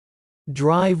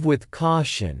 Drive with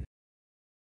caution.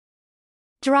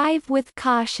 Drive with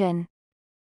caution.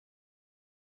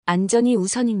 안전이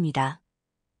우선입니다.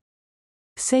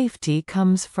 Safety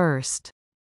comes first.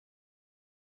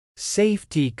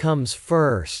 Safety comes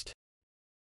first.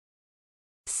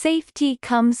 Safety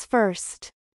comes first.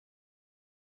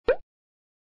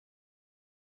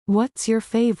 What's your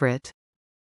favorite?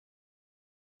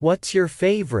 What's your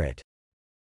favorite?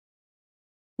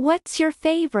 What's your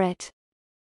favorite?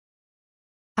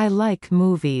 I like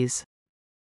movies.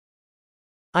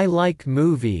 I like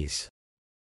movies.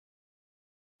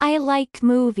 I like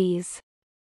movies.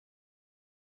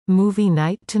 Movie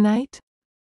night tonight?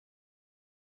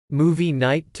 Movie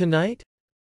night tonight?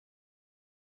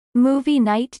 Movie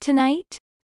night tonight?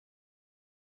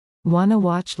 Wanna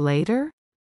watch later?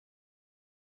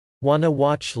 Wanna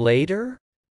watch later?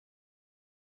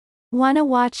 Wanna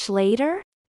watch later?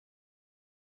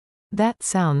 That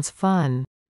sounds fun.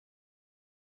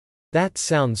 That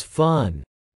sounds fun.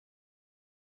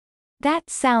 That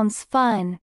sounds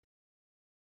fun.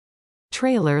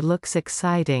 Trailer looks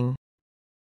exciting.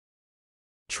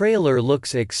 Trailer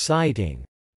looks exciting.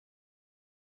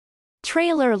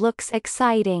 Trailer looks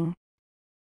exciting.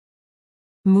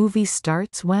 Movie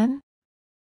starts when?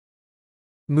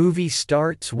 Movie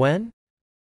starts when?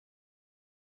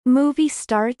 Movie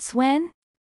starts when?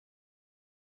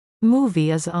 Movie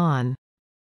is on.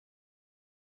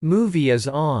 Movie is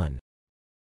on.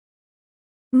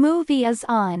 Movie is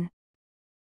on.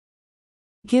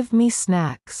 Give me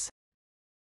snacks.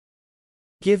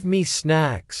 Give me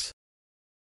snacks.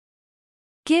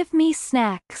 Give me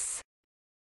snacks.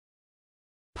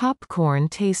 Popcorn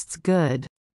tastes good.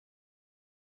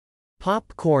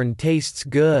 Popcorn tastes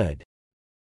good.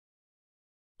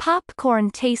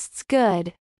 Popcorn tastes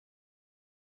good.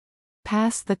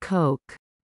 Pass the Coke.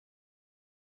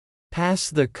 Pass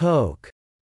the Coke.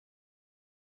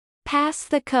 Pass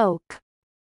the Coke.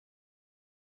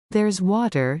 There's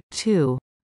water, too.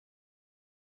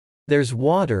 There's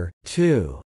water,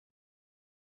 too.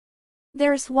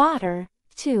 There's water,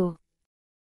 too.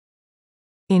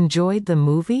 Enjoyed the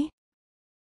movie?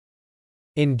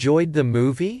 Enjoyed the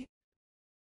movie?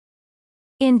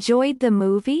 Enjoyed the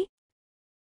movie?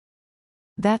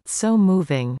 That's so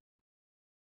moving.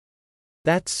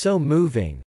 That's so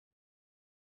moving.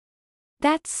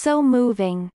 That's so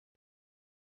moving.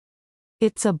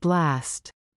 It's a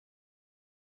blast.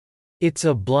 It's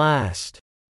a blast.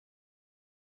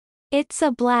 It's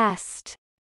a blast.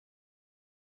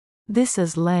 This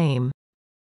is lame.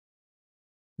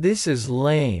 This is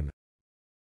lame.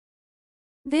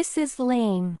 This is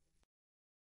lame.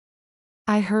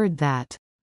 I heard that.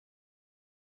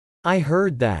 I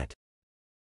heard that.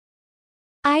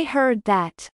 I heard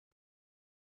that.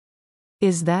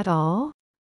 Is that all?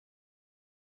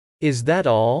 Is that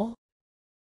all?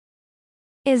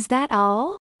 Is that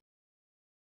all?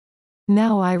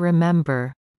 Now I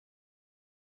remember.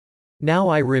 Now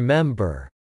I remember.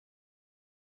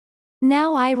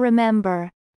 Now I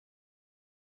remember.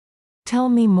 Tell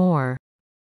me more.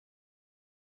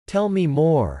 Tell me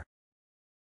more.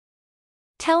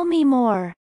 Tell me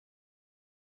more.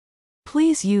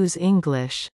 Please use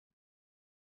English.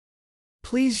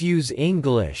 Please use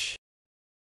English.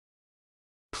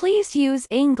 Please use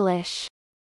English.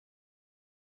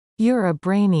 You're a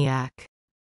brainiac.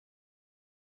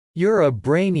 You're a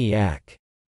brainiac.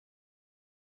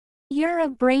 You're a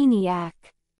brainiac.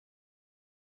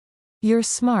 You're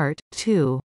smart,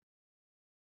 too.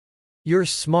 You're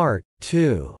smart,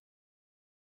 too.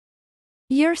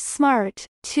 You're smart,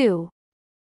 too.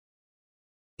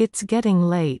 It's getting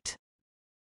late.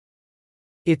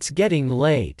 It's getting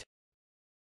late.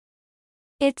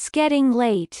 It's getting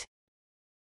late.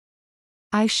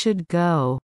 I should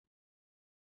go.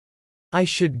 I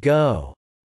should go.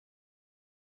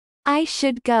 I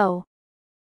should go.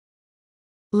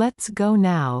 Let's go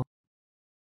now.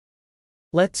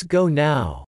 Let's go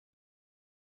now.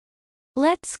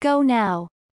 Let's go now.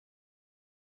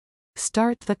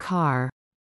 Start the car.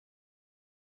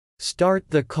 Start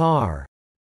the car.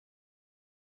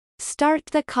 Start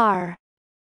the car.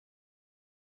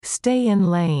 Stay in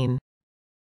lane.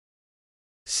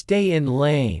 Stay in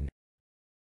lane.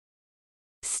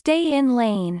 Stay in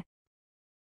lane.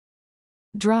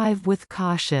 Drive with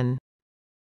caution.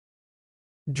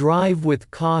 Drive with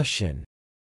caution.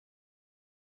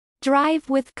 Drive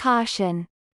with caution.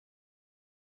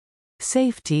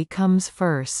 Safety comes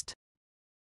first.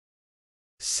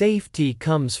 Safety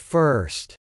comes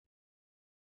first.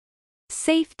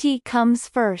 Safety comes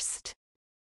first.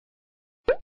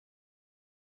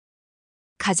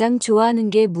 가장 좋아하는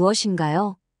게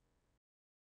무엇인가요?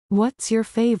 What's your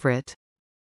favorite?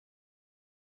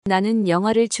 나는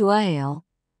영화를 좋아해요.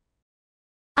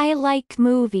 I like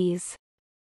movies.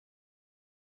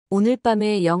 오늘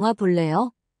밤에 영화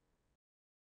볼래요?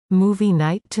 Movie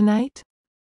night tonight?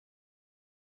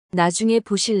 나중에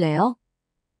보실래요?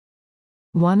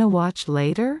 Wanna watch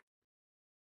later?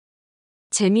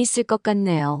 재미있을 것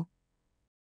같네요.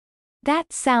 That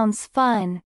sounds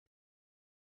fun.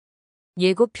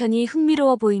 예고편이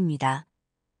흥미로워 보입니다.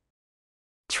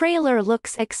 Trailer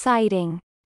looks exciting.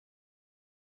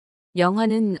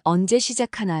 영화는 언제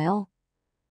시작하나요?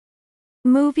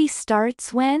 Movie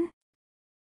starts when?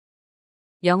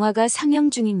 영화가 상영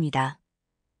중입니다.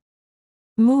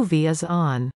 Movie is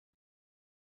on.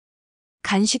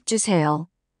 간식 주세요.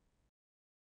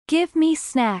 Give me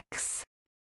snacks.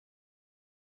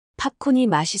 팝콘이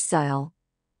맛있어요.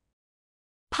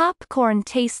 Popcorn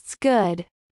tastes good.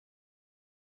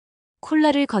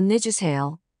 콜라를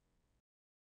건네주세요.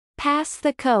 Pass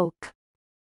the Coke.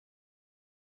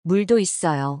 물도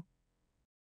있어요.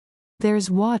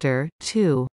 There's water,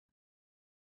 too.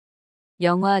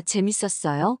 영화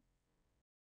재밌었어요?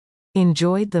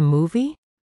 Enjoyed the movie?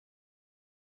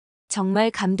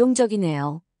 정말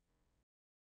감동적이네요.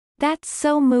 That's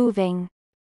so moving.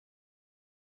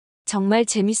 정말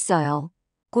재밌어요.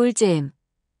 꿀잼.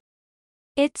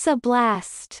 It's a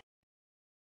blast.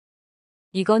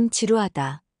 이건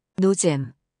지루하다.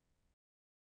 노잼.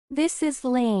 This is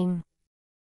lame.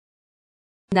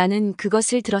 나는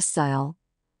그것을 들었어요.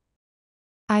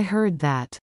 I heard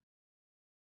that.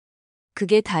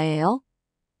 그게 다예요?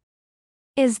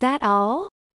 Is that all?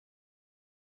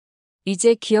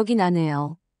 이제 기억이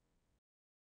나네요.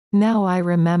 Now I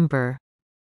remember.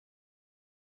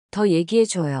 더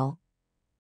얘기해줘요.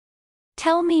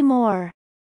 Tell me more.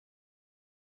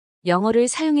 영어를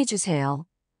사용해주세요.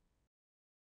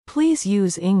 Please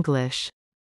use English.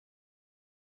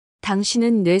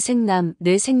 당신은 뇌생남,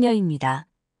 뇌생녀입니다.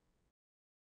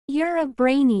 You're a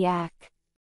brainiac.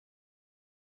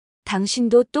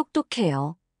 당신도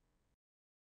똑똑해요.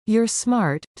 You're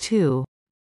smart, too.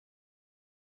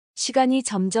 시간이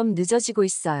점점 늦어지고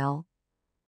있어요.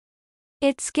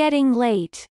 It's getting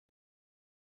late.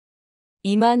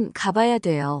 이만 가봐야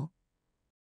돼요.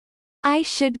 I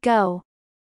should go.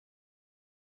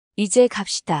 이제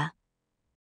갑시다.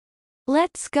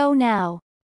 Let's go now.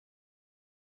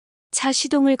 차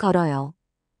시동을 걸어요.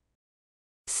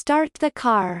 Start the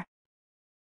car.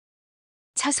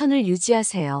 차선을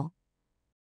유지하세요.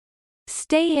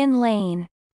 Stay in lane.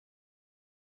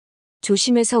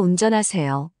 조심해서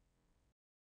운전하세요.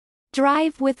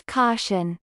 Drive with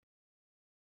caution.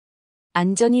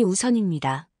 안전이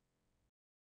우선입니다.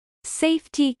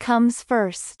 Safety comes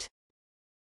first.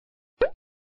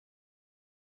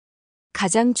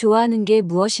 가장 좋아하는 게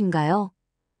무엇인가요?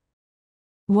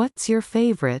 What's your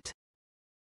favorite?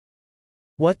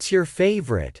 What's your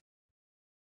favorite?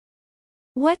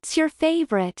 What's your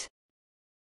favorite?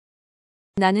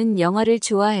 나는 영화를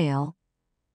좋아해요.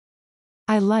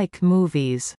 I like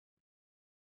movies.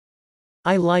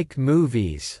 I like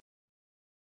movies.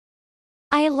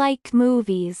 I like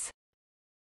movies.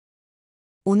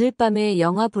 오늘 밤에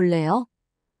영화 볼래요?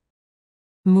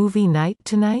 Movie night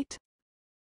tonight?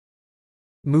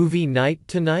 Movie night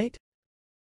tonight?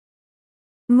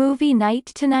 Movie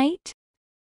night tonight?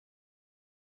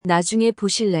 나중에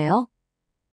보실래요?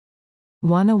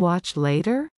 Wanna watch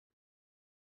later?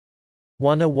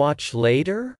 Wanna watch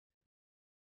later?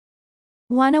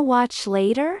 Wanna watch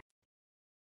later?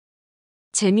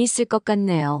 재미있을 것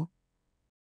같네요.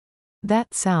 That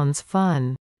sounds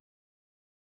fun.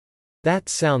 That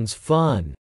sounds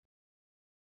fun.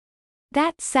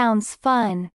 That sounds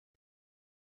fun.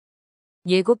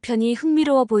 예고편이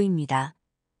흥미로워 보입니다.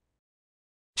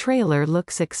 Trailer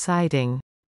looks exciting.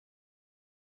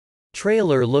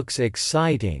 Trailer looks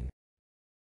exciting.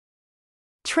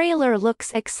 Trailer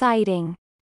looks exciting.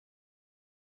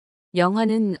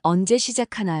 영화는 언제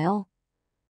시작하나요?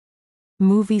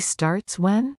 Movie starts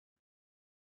when?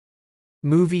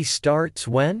 Movie starts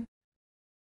when?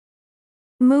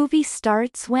 Movie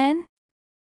starts when?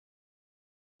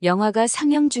 영화가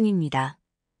상영 중입니다.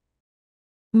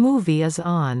 Movie is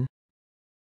on.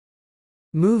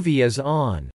 Movie is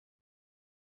on.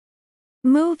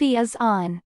 Movie is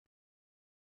on.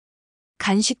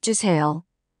 간식 주세요.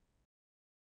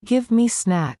 Give me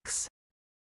snacks.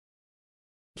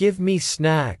 Give me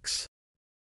snacks.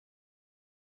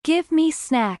 Give me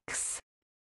snacks.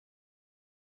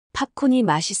 팝콘이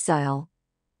맛있어요.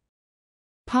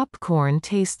 Popcorn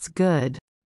tastes good.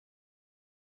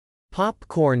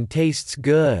 Popcorn tastes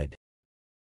good.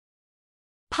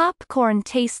 Popcorn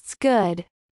tastes good.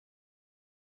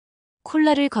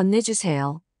 콜라를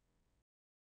건네주세요.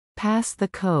 Pass the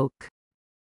Coke.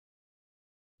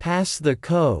 Pass the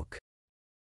Coke.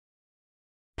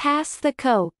 Pass the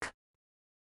Coke.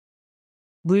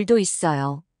 물도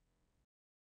있어요.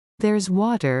 There's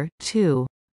water, too.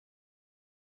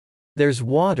 There's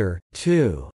water,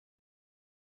 too.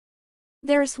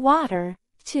 There's water,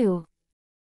 too.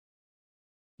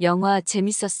 영화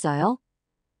재밌었어요?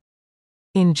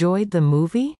 Enjoyed the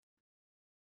movie?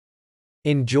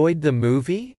 Enjoyed the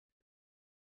movie?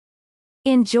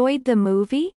 Enjoyed the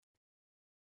movie?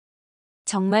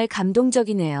 정말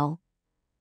감동적이네요.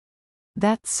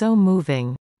 That's so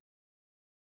moving.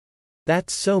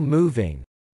 That's so moving.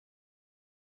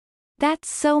 That's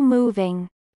so moving.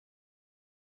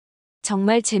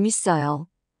 정말 재밌어요.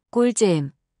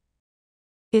 꿀잼.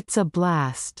 It's a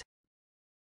blast.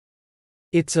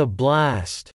 It's a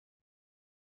blast.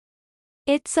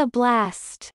 It's a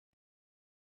blast.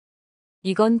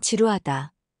 이건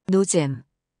지루하다. 노잼.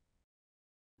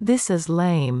 This is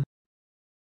lame.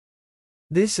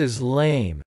 This is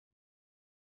lame.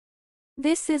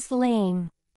 This is lame.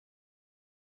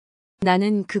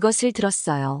 나는 그것을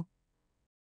들었어요.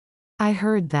 I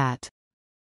heard that.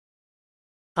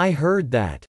 I heard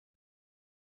that.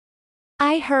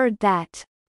 I heard that.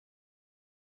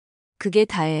 그게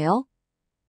다예요?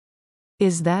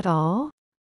 Is that all?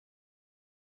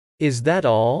 Is that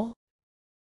all?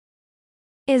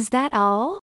 Is that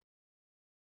all?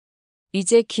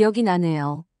 이제 기억이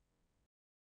나네요.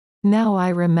 Now I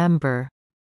remember.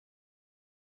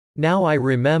 Now I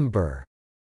remember.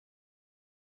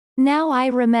 Now I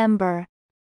remember.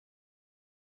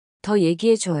 더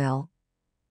얘기해줘요.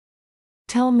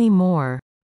 Tell me more.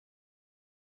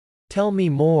 Tell me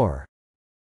more.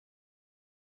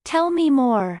 Tell me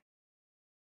more.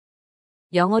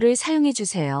 영어를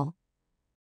사용해주세요.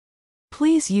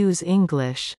 Please use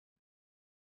English.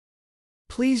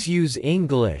 Please use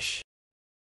English.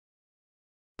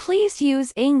 Please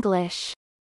use English.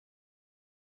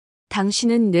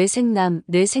 당신은 뇌생남,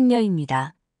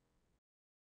 뇌생녀입니다.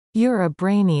 You're a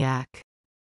brainiac.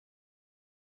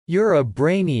 You're a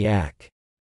brainiac.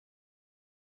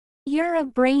 You're a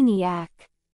brainiac.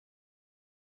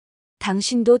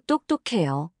 당신도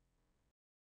똑똑해요.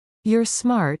 You're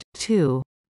smart, too.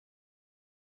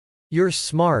 You're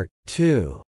smart,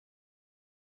 too.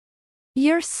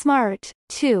 You're smart,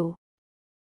 too.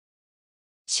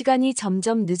 시간이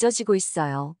점점 늦어지고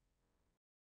있어요.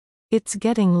 It's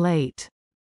getting late.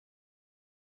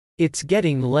 It's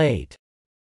getting late.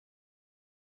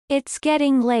 It's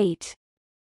getting late.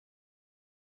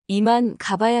 이만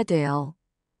가봐야 돼요.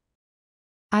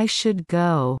 I should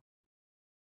go.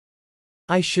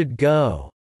 I should go.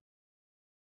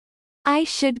 I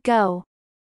should go.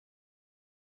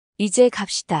 이제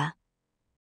갑시다.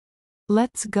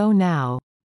 Let's go now.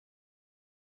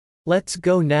 Let's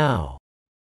go now.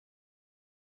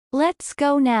 Let's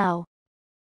go now.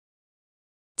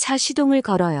 차 시동을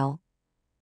걸어요.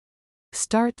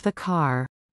 Start the car.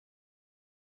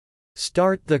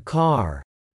 Start the car.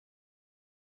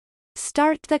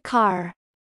 Start the car.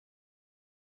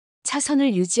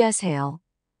 차선을 유지하세요.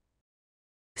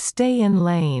 Stay in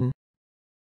lane.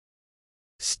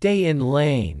 Stay in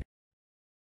lane.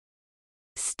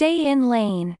 Stay in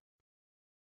lane.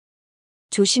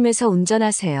 조심해서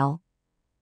운전하세요.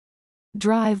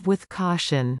 Drive with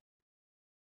caution.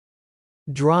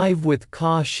 Drive with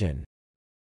caution.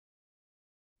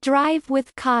 Drive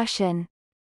with caution.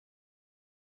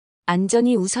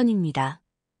 안전이 우선입니다.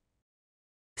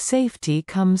 Safety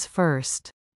comes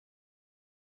first.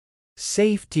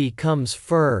 Safety comes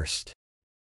first.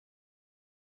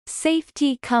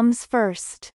 Safety comes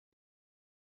first.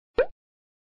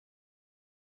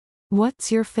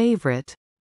 What's your favorite?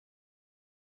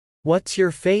 What's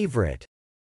your favorite?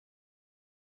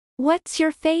 What's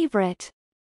your favorite?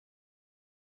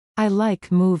 I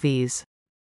like movies.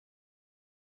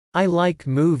 I like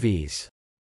movies.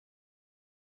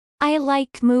 I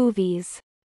like movies.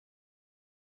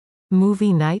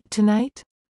 Movie night tonight?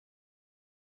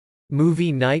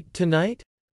 Movie night tonight?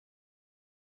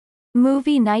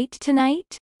 Movie night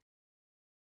tonight?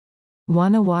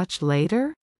 Wanna watch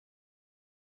later?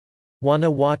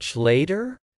 Wanna watch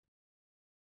later?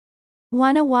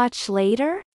 Wanna watch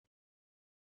later?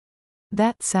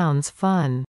 That sounds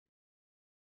fun.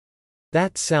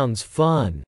 That sounds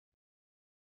fun.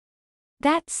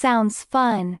 That sounds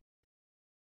fun.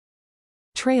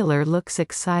 Trailer looks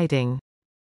exciting.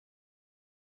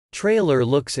 Trailer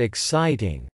looks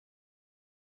exciting.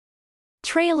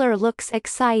 Trailer looks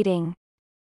exciting.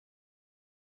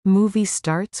 Movie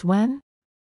starts when?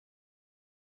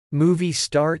 Movie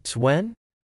starts when?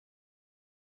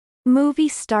 Movie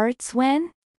starts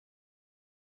when?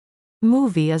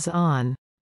 Movie is on.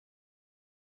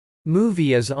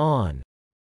 Movie is on.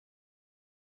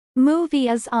 Movie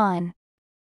is on.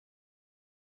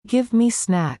 Give me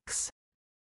snacks.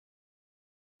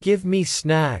 Give me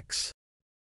snacks.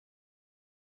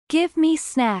 Give me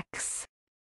snacks.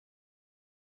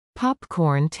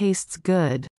 Popcorn tastes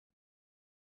good.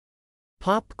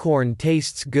 Popcorn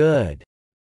tastes good.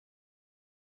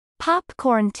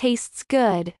 Popcorn tastes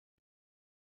good.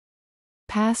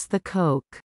 Pass the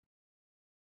Coke.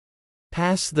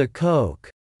 Pass the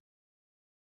Coke.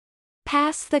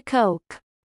 Pass the Coke.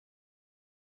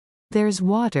 There's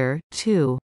water,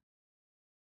 too.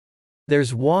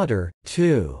 There's water,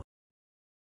 too.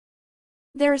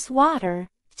 There's water,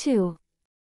 too.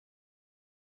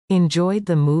 Enjoyed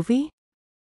the movie?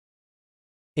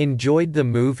 Enjoyed the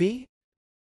movie?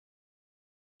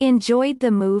 Enjoyed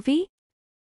the movie?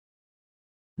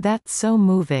 That's so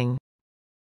moving.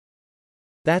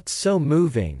 That's so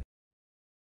moving.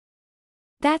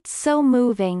 That's so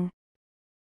moving.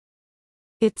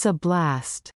 It's a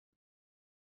blast.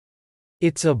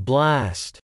 It's a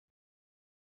blast.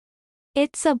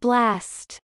 It's a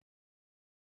blast.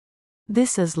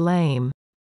 This is lame.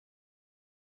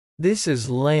 This is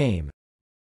lame.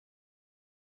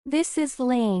 This is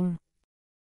lame.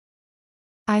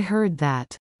 I heard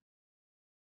that.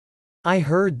 I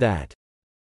heard that.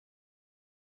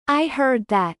 I heard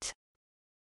that.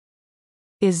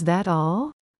 Is that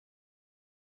all?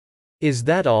 Is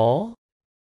that all?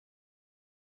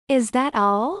 Is that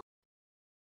all?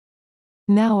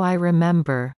 Now I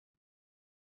remember.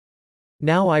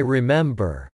 Now I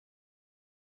remember.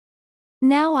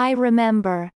 Now I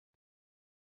remember.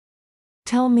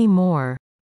 Tell me more.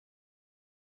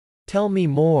 Tell me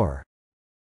more.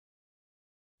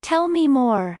 Tell me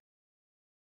more.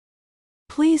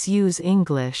 Please use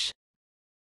English.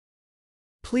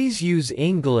 Please use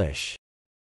English.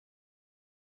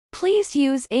 Please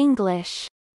use English.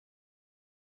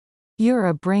 You're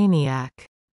a brainiac.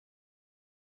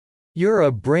 You're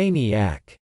a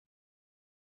brainiac.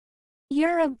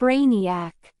 You're a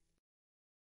brainiac.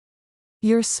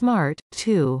 You're smart,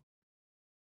 too.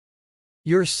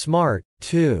 You're smart,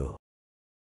 too.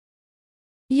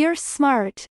 You're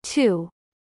smart, too.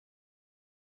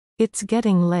 It's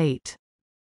getting late.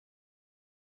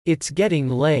 It's getting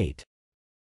late.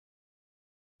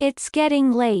 It's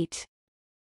getting late.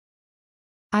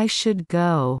 I should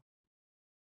go.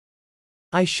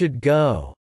 I should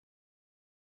go.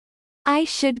 I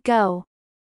should go.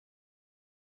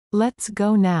 Let's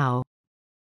go now.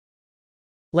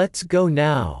 Let's go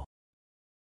now.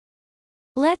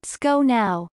 Let's go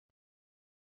now.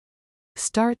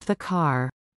 Start the car.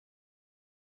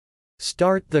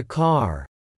 Start the car.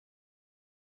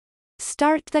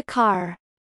 Start the car.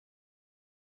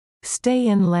 Stay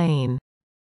in lane.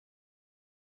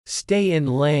 Stay in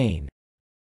lane.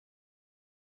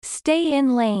 Stay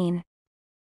in lane.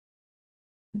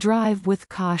 Drive with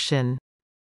caution.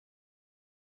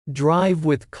 Drive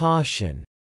with caution.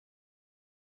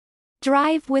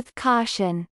 Drive with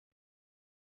caution.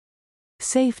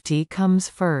 Safety comes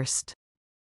first.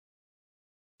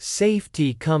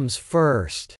 Safety comes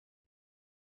first.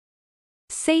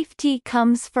 Safety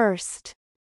comes first.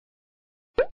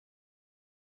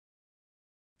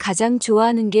 가장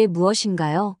좋아하는 게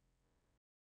무엇인가요?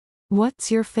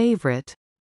 What's your favorite?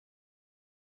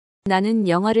 나는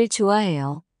영화를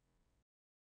좋아해요.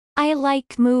 I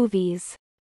like movies.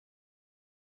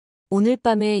 오늘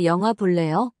밤에 영화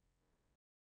볼래요?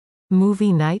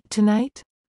 Movie night tonight?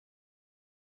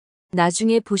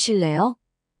 나중에 보실래요?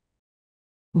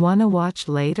 Wanna watch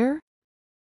later?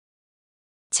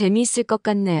 재미있을 것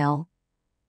같네요.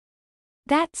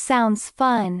 That sounds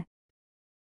fun.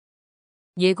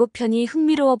 예고편이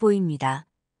흥미로워 보입니다.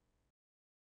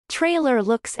 Trailer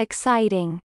looks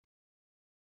exciting.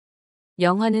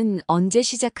 영화는 언제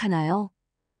시작하나요?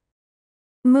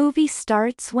 Movie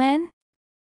starts when?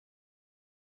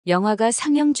 영화가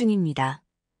상영 중입니다.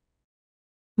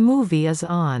 Movie is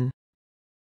on.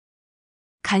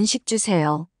 간식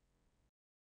주세요.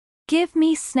 Give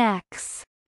me snacks.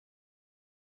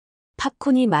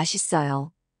 팝콘이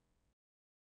맛있어요.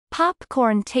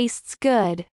 Popcorn tastes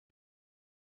good.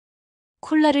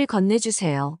 콜라를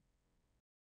건네주세요.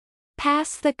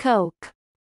 Pass the Coke.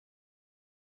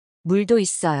 물도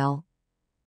있어요.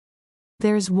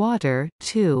 There's water,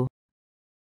 too.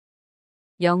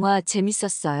 영화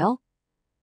재밌었어요?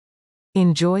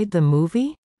 Enjoyed the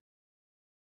movie?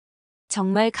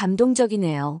 정말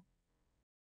감동적이네요.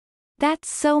 That's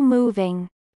so moving.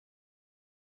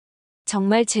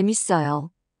 정말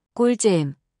재밌어요.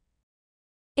 꿀잼.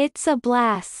 It's a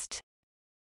blast.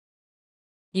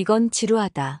 이건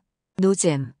지루하다.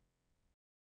 노잼.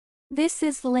 This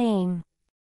is lame.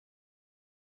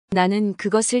 나는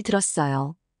그것을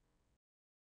들었어요.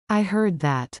 I heard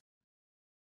that.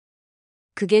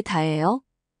 그게 다예요?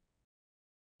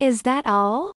 Is that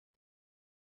all?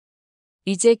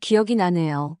 이제 기억이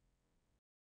나네요.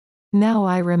 Now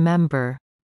I remember.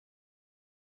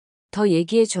 더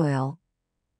얘기해줘요.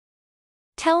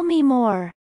 Tell me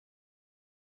more.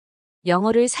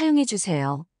 영어를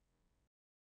사용해주세요.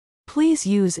 Please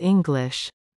use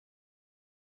English.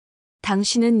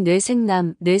 당신은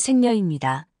뇌생남,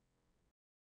 뇌생녀입니다.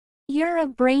 You're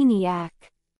a brainiac.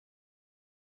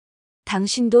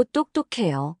 당신도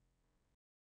똑똑해요.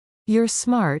 You're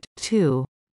smart, too.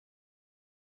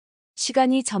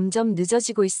 시간이 점점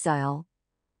늦어지고 있어요.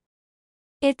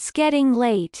 It's getting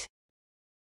late.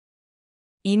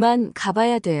 이만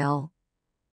가봐야 돼요.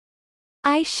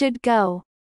 I should go.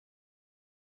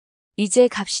 이제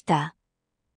갑시다.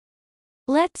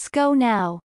 Let's go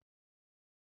now.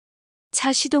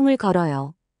 차 시동을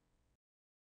걸어요.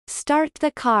 Start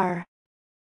the car.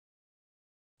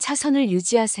 차선을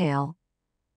유지하세요.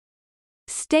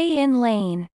 Stay in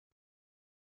lane.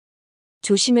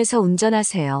 조심해서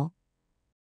운전하세요.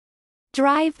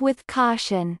 Drive with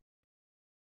caution.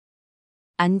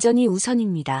 안전이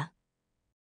우선입니다.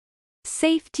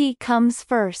 Safety comes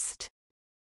first.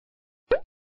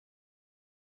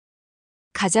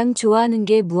 가장 좋아하는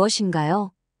게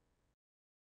무엇인가요?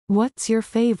 What's your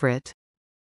favorite?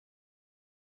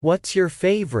 What's your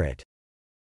favorite?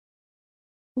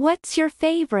 What's your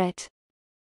favorite?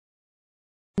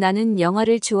 나는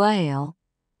영화를 좋아해요.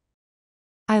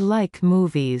 I like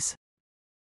movies.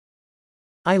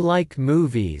 I like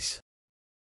movies.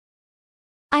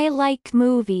 I like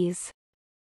movies.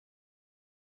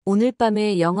 오늘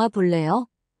밤에 영화 볼래요?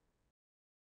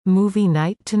 Movie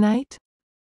night tonight?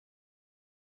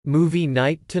 Movie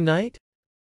night tonight?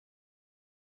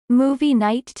 Movie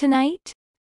night tonight?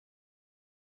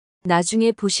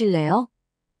 나중에 보실래요?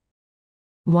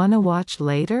 Wanna watch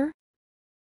later?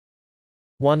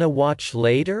 Wanna watch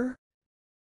later?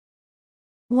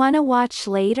 Wanna watch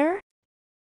later?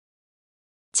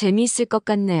 재미있을 것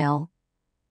같네요.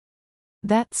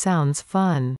 That sounds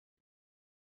fun.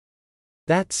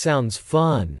 That sounds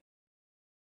fun.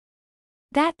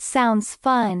 That sounds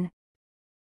fun.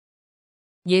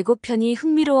 예고편이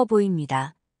흥미로워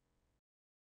보입니다.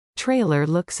 Trailer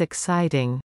looks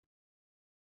exciting.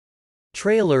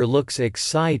 Trailer looks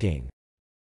exciting.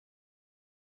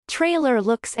 Trailer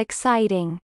looks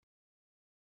exciting.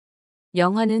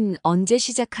 영화는 언제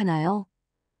시작하나요?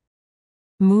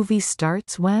 Movie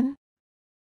starts when?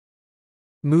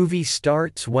 Movie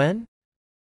starts when?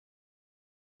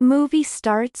 Movie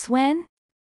starts when?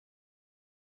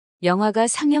 영화가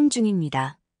상영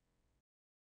중입니다.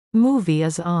 Movie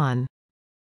is on.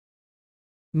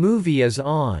 Movie is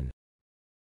on.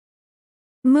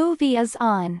 Movie is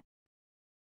on.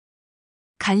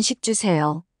 간식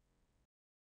주세요.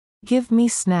 Give me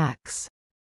snacks.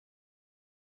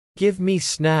 Give me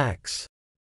snacks.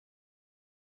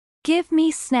 Give me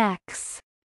snacks.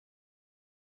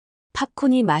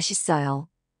 팝콘이 맛있어요.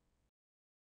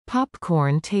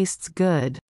 Popcorn tastes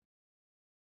good.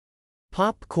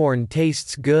 Popcorn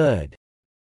tastes good.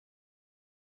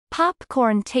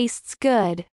 Popcorn tastes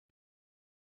good.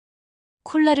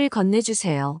 콜라를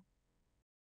건네주세요.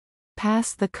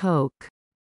 Pass the Coke.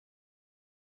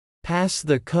 Pass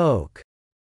the Coke.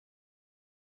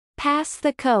 Pass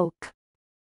the Coke.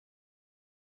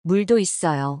 물도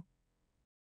있어요.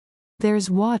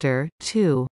 There's water,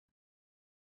 too.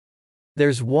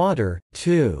 There's water,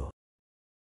 too.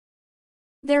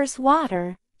 There's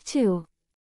water, too.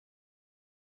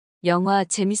 영화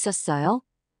재밌었어요?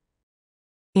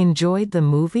 Enjoyed the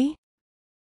movie?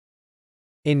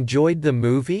 Enjoyed the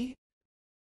movie?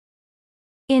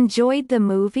 Enjoyed the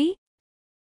movie?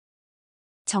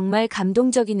 정말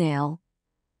감동적이네요.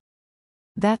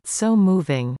 That's so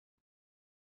moving.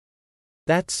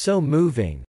 That's so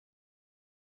moving.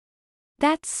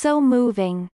 That's so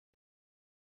moving.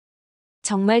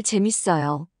 정말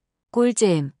재밌어요.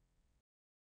 꿀잼.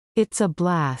 It's a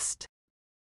blast.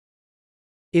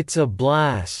 It's a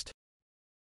blast.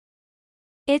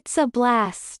 It's a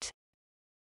blast.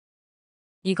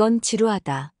 이건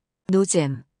지루하다.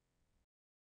 노잼.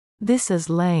 This is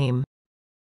lame.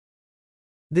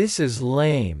 This is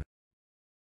lame.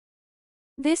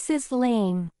 This is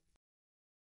lame.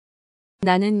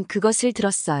 나는 그것을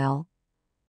들었어요.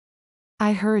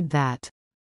 I heard that.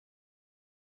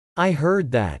 I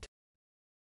heard that.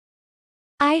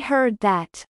 I heard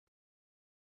that.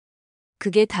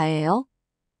 그게 다예요?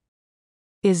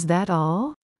 Is that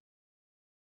all?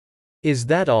 Is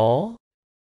that all?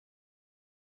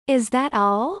 Is that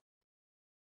all?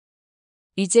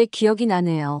 이제 기억이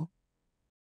나네요.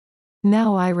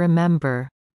 Now I remember.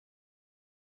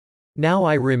 Now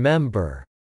I remember.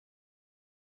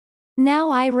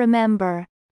 Now I remember.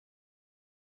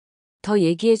 더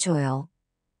얘기해줘요.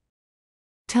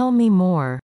 Tell me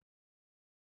more.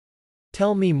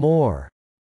 Tell me more.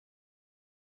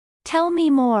 Tell me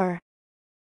more.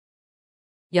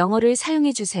 영어를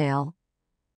사용해주세요.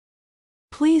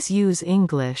 Please use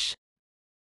English.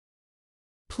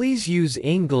 Please use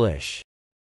English.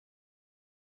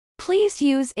 Please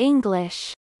use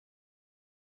English.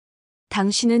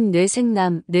 당신은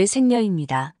뇌생남,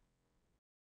 뇌생녀입니다.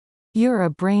 You're a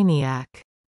brainiac.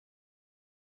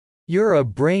 You're a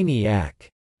brainiac.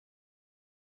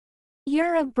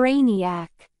 You're a brainiac.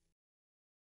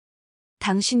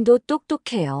 당신도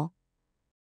똑똑해요.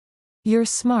 You're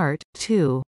smart,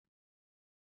 too.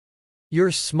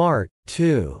 You're smart,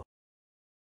 too.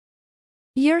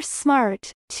 You're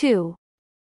smart, too.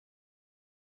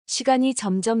 시간이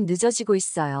점점 늦어지고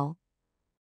있어요.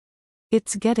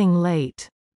 It's getting late.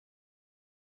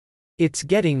 It's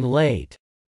getting late.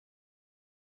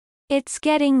 It's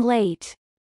getting late.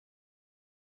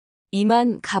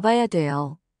 이만 가봐야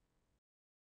돼요.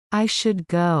 I should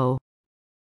go.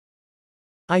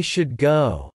 I should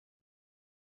go.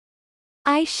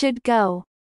 I should go.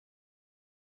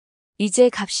 이제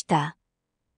갑시다.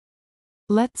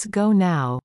 Let's go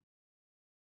now.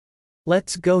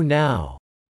 Let's go now.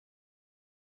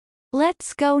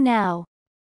 Let's go now.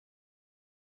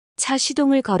 차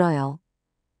시동을 걸어요.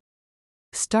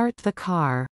 Start the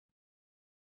car.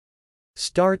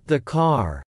 Start the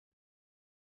car.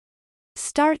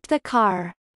 Start the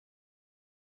car.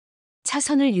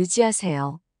 차선을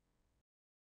유지하세요.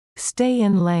 Stay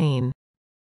in lane.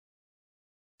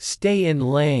 Stay in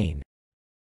lane.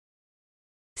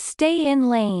 Stay in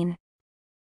lane.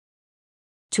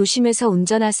 조심해서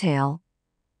운전하세요.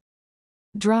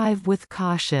 Drive with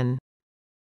caution.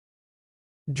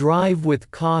 Drive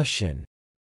with caution.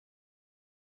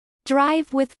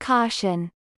 Drive with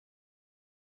caution.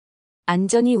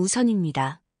 안전이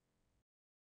우선입니다.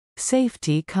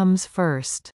 Safety comes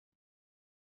first.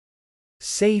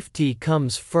 Safety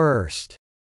comes first.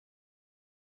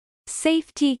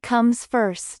 Safety comes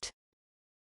first.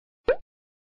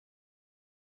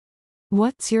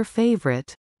 What's your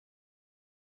favorite?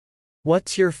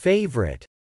 What's your favorite?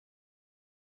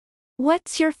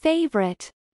 What's your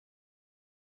favorite?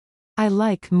 I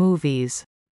like movies.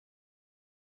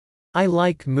 I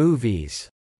like movies.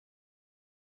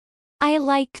 I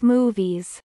like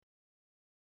movies.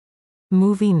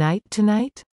 Movie night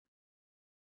tonight?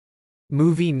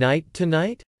 Movie night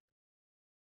tonight?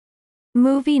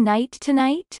 Movie night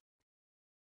tonight?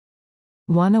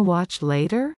 Wanna watch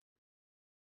later?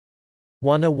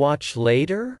 Wanna watch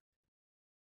later?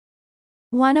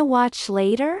 Wanna watch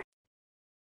later?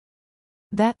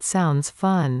 That sounds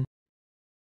fun.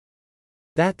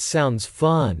 That sounds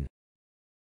fun.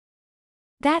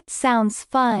 That sounds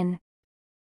fun.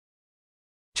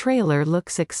 Trailer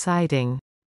looks exciting.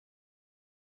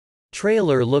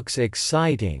 Trailer looks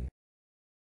exciting.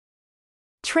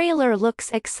 Trailer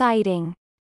looks exciting.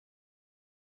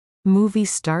 Movie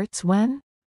starts when?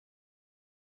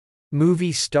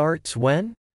 Movie starts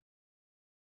when?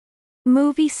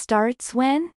 Movie starts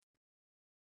when?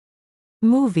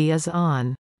 Movie is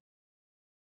on.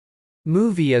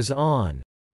 Movie is on.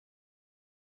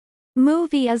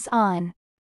 Movie is on.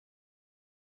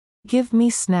 Give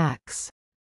me snacks.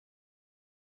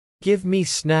 Give me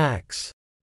snacks.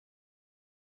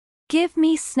 Give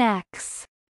me snacks.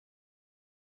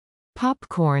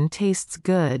 Popcorn tastes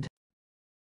good.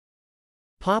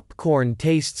 Popcorn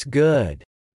tastes good.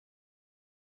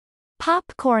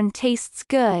 Popcorn tastes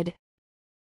good.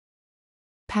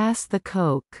 Pass the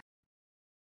Coke.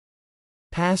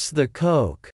 Pass the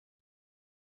Coke.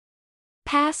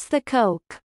 Pass the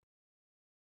Coke.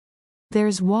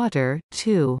 There's water,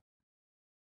 too.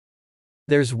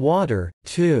 There's water,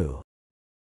 too.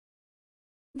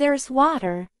 There's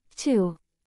water, too.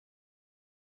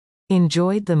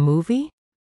 Enjoyed the movie?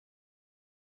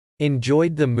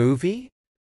 Enjoyed the movie?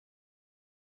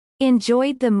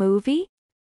 Enjoyed the movie?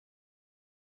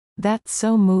 That's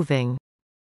so moving.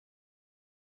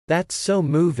 That's so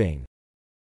moving.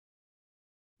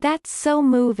 That's so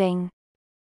moving.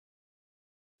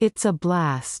 It's a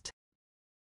blast.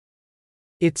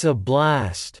 It's a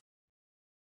blast.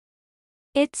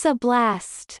 It's a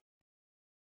blast.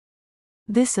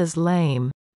 This is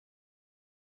lame.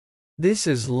 This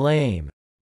is lame.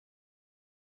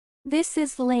 This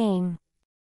is lame.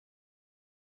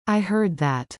 I heard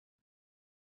that.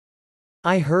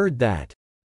 I heard that.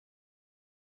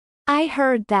 I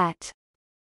heard that.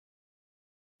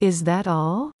 Is that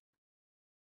all?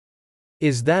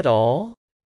 Is that all?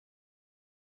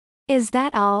 Is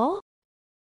that all?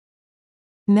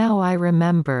 Now I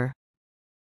remember.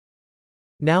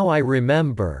 Now I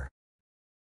remember.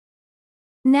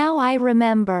 Now I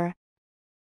remember.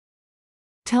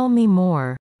 Tell me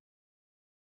more.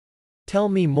 Tell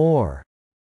me more.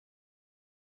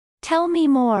 Tell me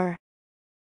more.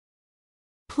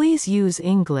 Please use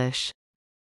English.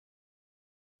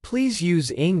 Please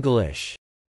use English.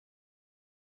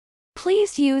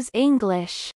 Please use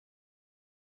English.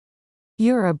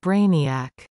 You're a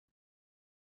brainiac.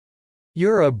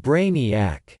 You're a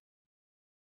brainiac.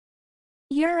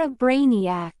 You're a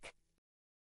brainiac.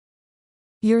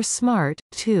 You're smart,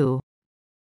 too.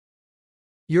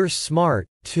 You're smart,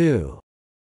 too.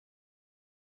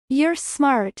 You're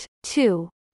smart, too.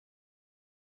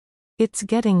 It's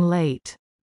getting late.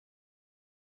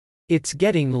 It's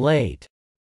getting late.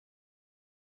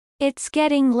 It's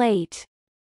getting late.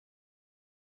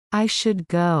 I should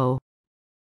go.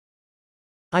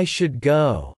 I should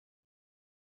go.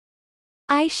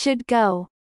 I should go.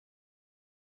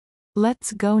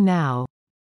 Let's go now.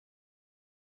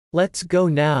 Let's go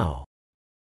now.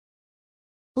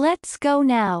 Let's go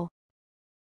now.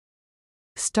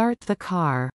 Start the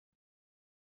car.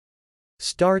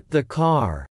 Start the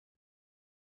car.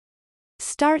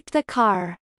 Start the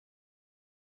car.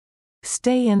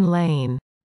 Stay in lane.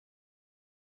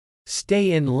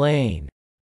 Stay in lane.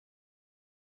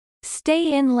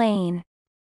 Stay in lane.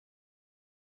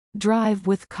 Drive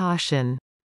with caution.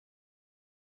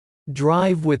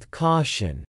 Drive with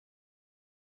caution.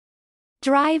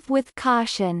 Drive with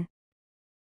caution.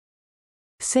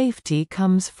 Safety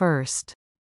comes first.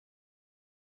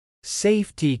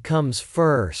 Safety comes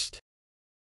first.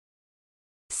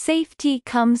 Safety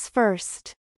comes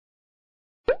first.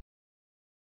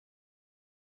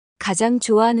 가장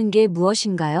좋아하는 게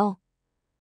무엇인가요?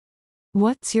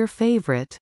 What's your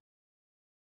favorite?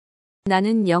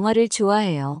 나는 영화를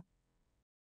좋아해요.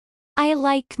 I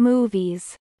like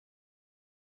movies.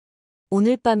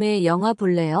 오늘 밤에 영화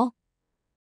볼래요?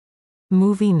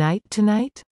 Movie night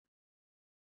tonight?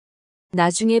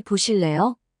 나중에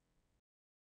보실래요?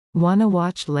 Wanna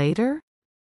watch later?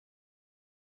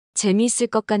 재미있을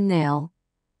것 같네요.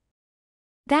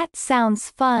 That sounds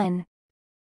fun.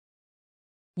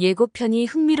 예고편이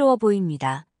흥미로워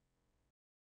보입니다.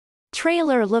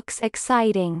 Trailer looks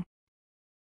exciting.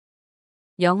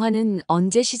 영화는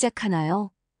언제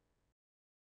시작하나요?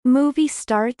 Movie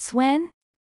starts when?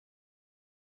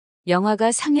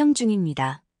 영화가 상영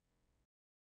중입니다.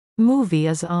 Movie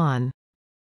is on.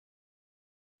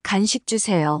 간식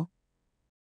주세요.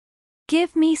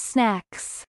 Give me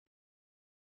snacks.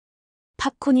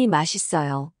 팝콘이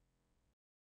맛있어요.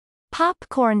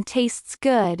 Popcorn tastes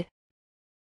good.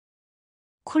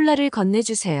 콜라를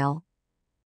건네주세요.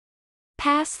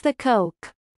 Pass the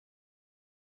Coke.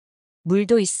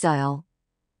 물도 있어요.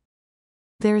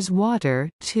 There's water,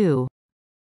 too.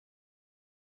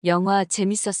 영화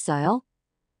재밌었어요?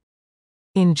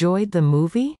 Enjoyed the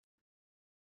movie?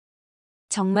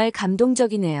 정말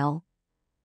감동적이네요.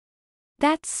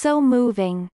 That's so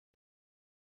moving.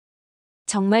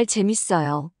 정말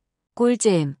재밌어요.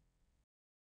 꿀잼.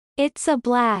 It's a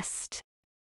blast.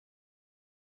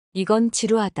 이건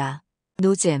지루하다.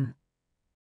 노잼.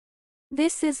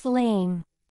 This is lame.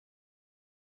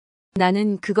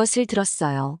 나는 그것을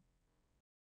들었어요.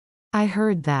 I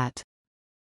heard that.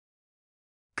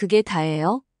 그게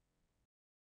다예요?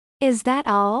 Is that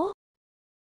all?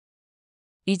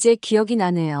 이제 기억이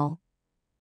나네요.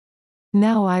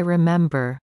 Now I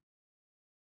remember.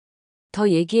 더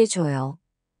얘기해줘요.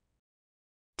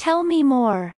 Tell me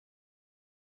more.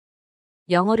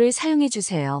 영어를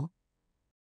사용해주세요.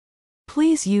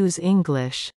 Please use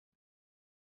English.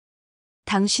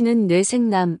 당신은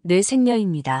뇌생남,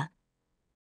 뇌생녀입니다.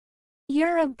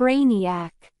 You're a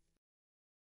brainiac.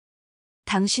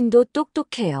 당신도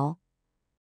똑똑해요.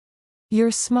 You're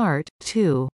smart,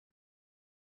 too.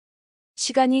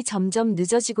 시간이 점점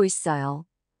늦어지고 있어요.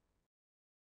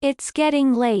 It's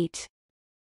getting late.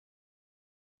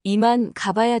 이만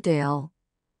가봐야 돼요.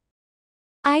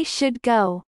 I should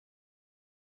go.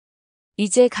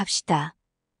 이제 갑시다.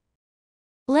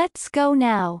 Let's go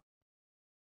now.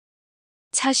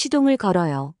 차 시동을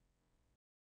걸어요.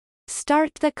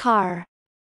 Start the car.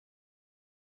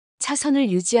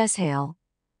 차선을 유지하세요.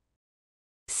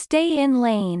 Stay in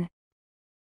lane.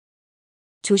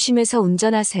 조심해서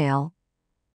운전하세요.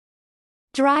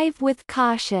 Drive with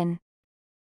caution.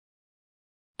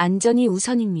 안전이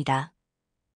우선입니다.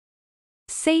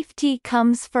 Safety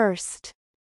comes first.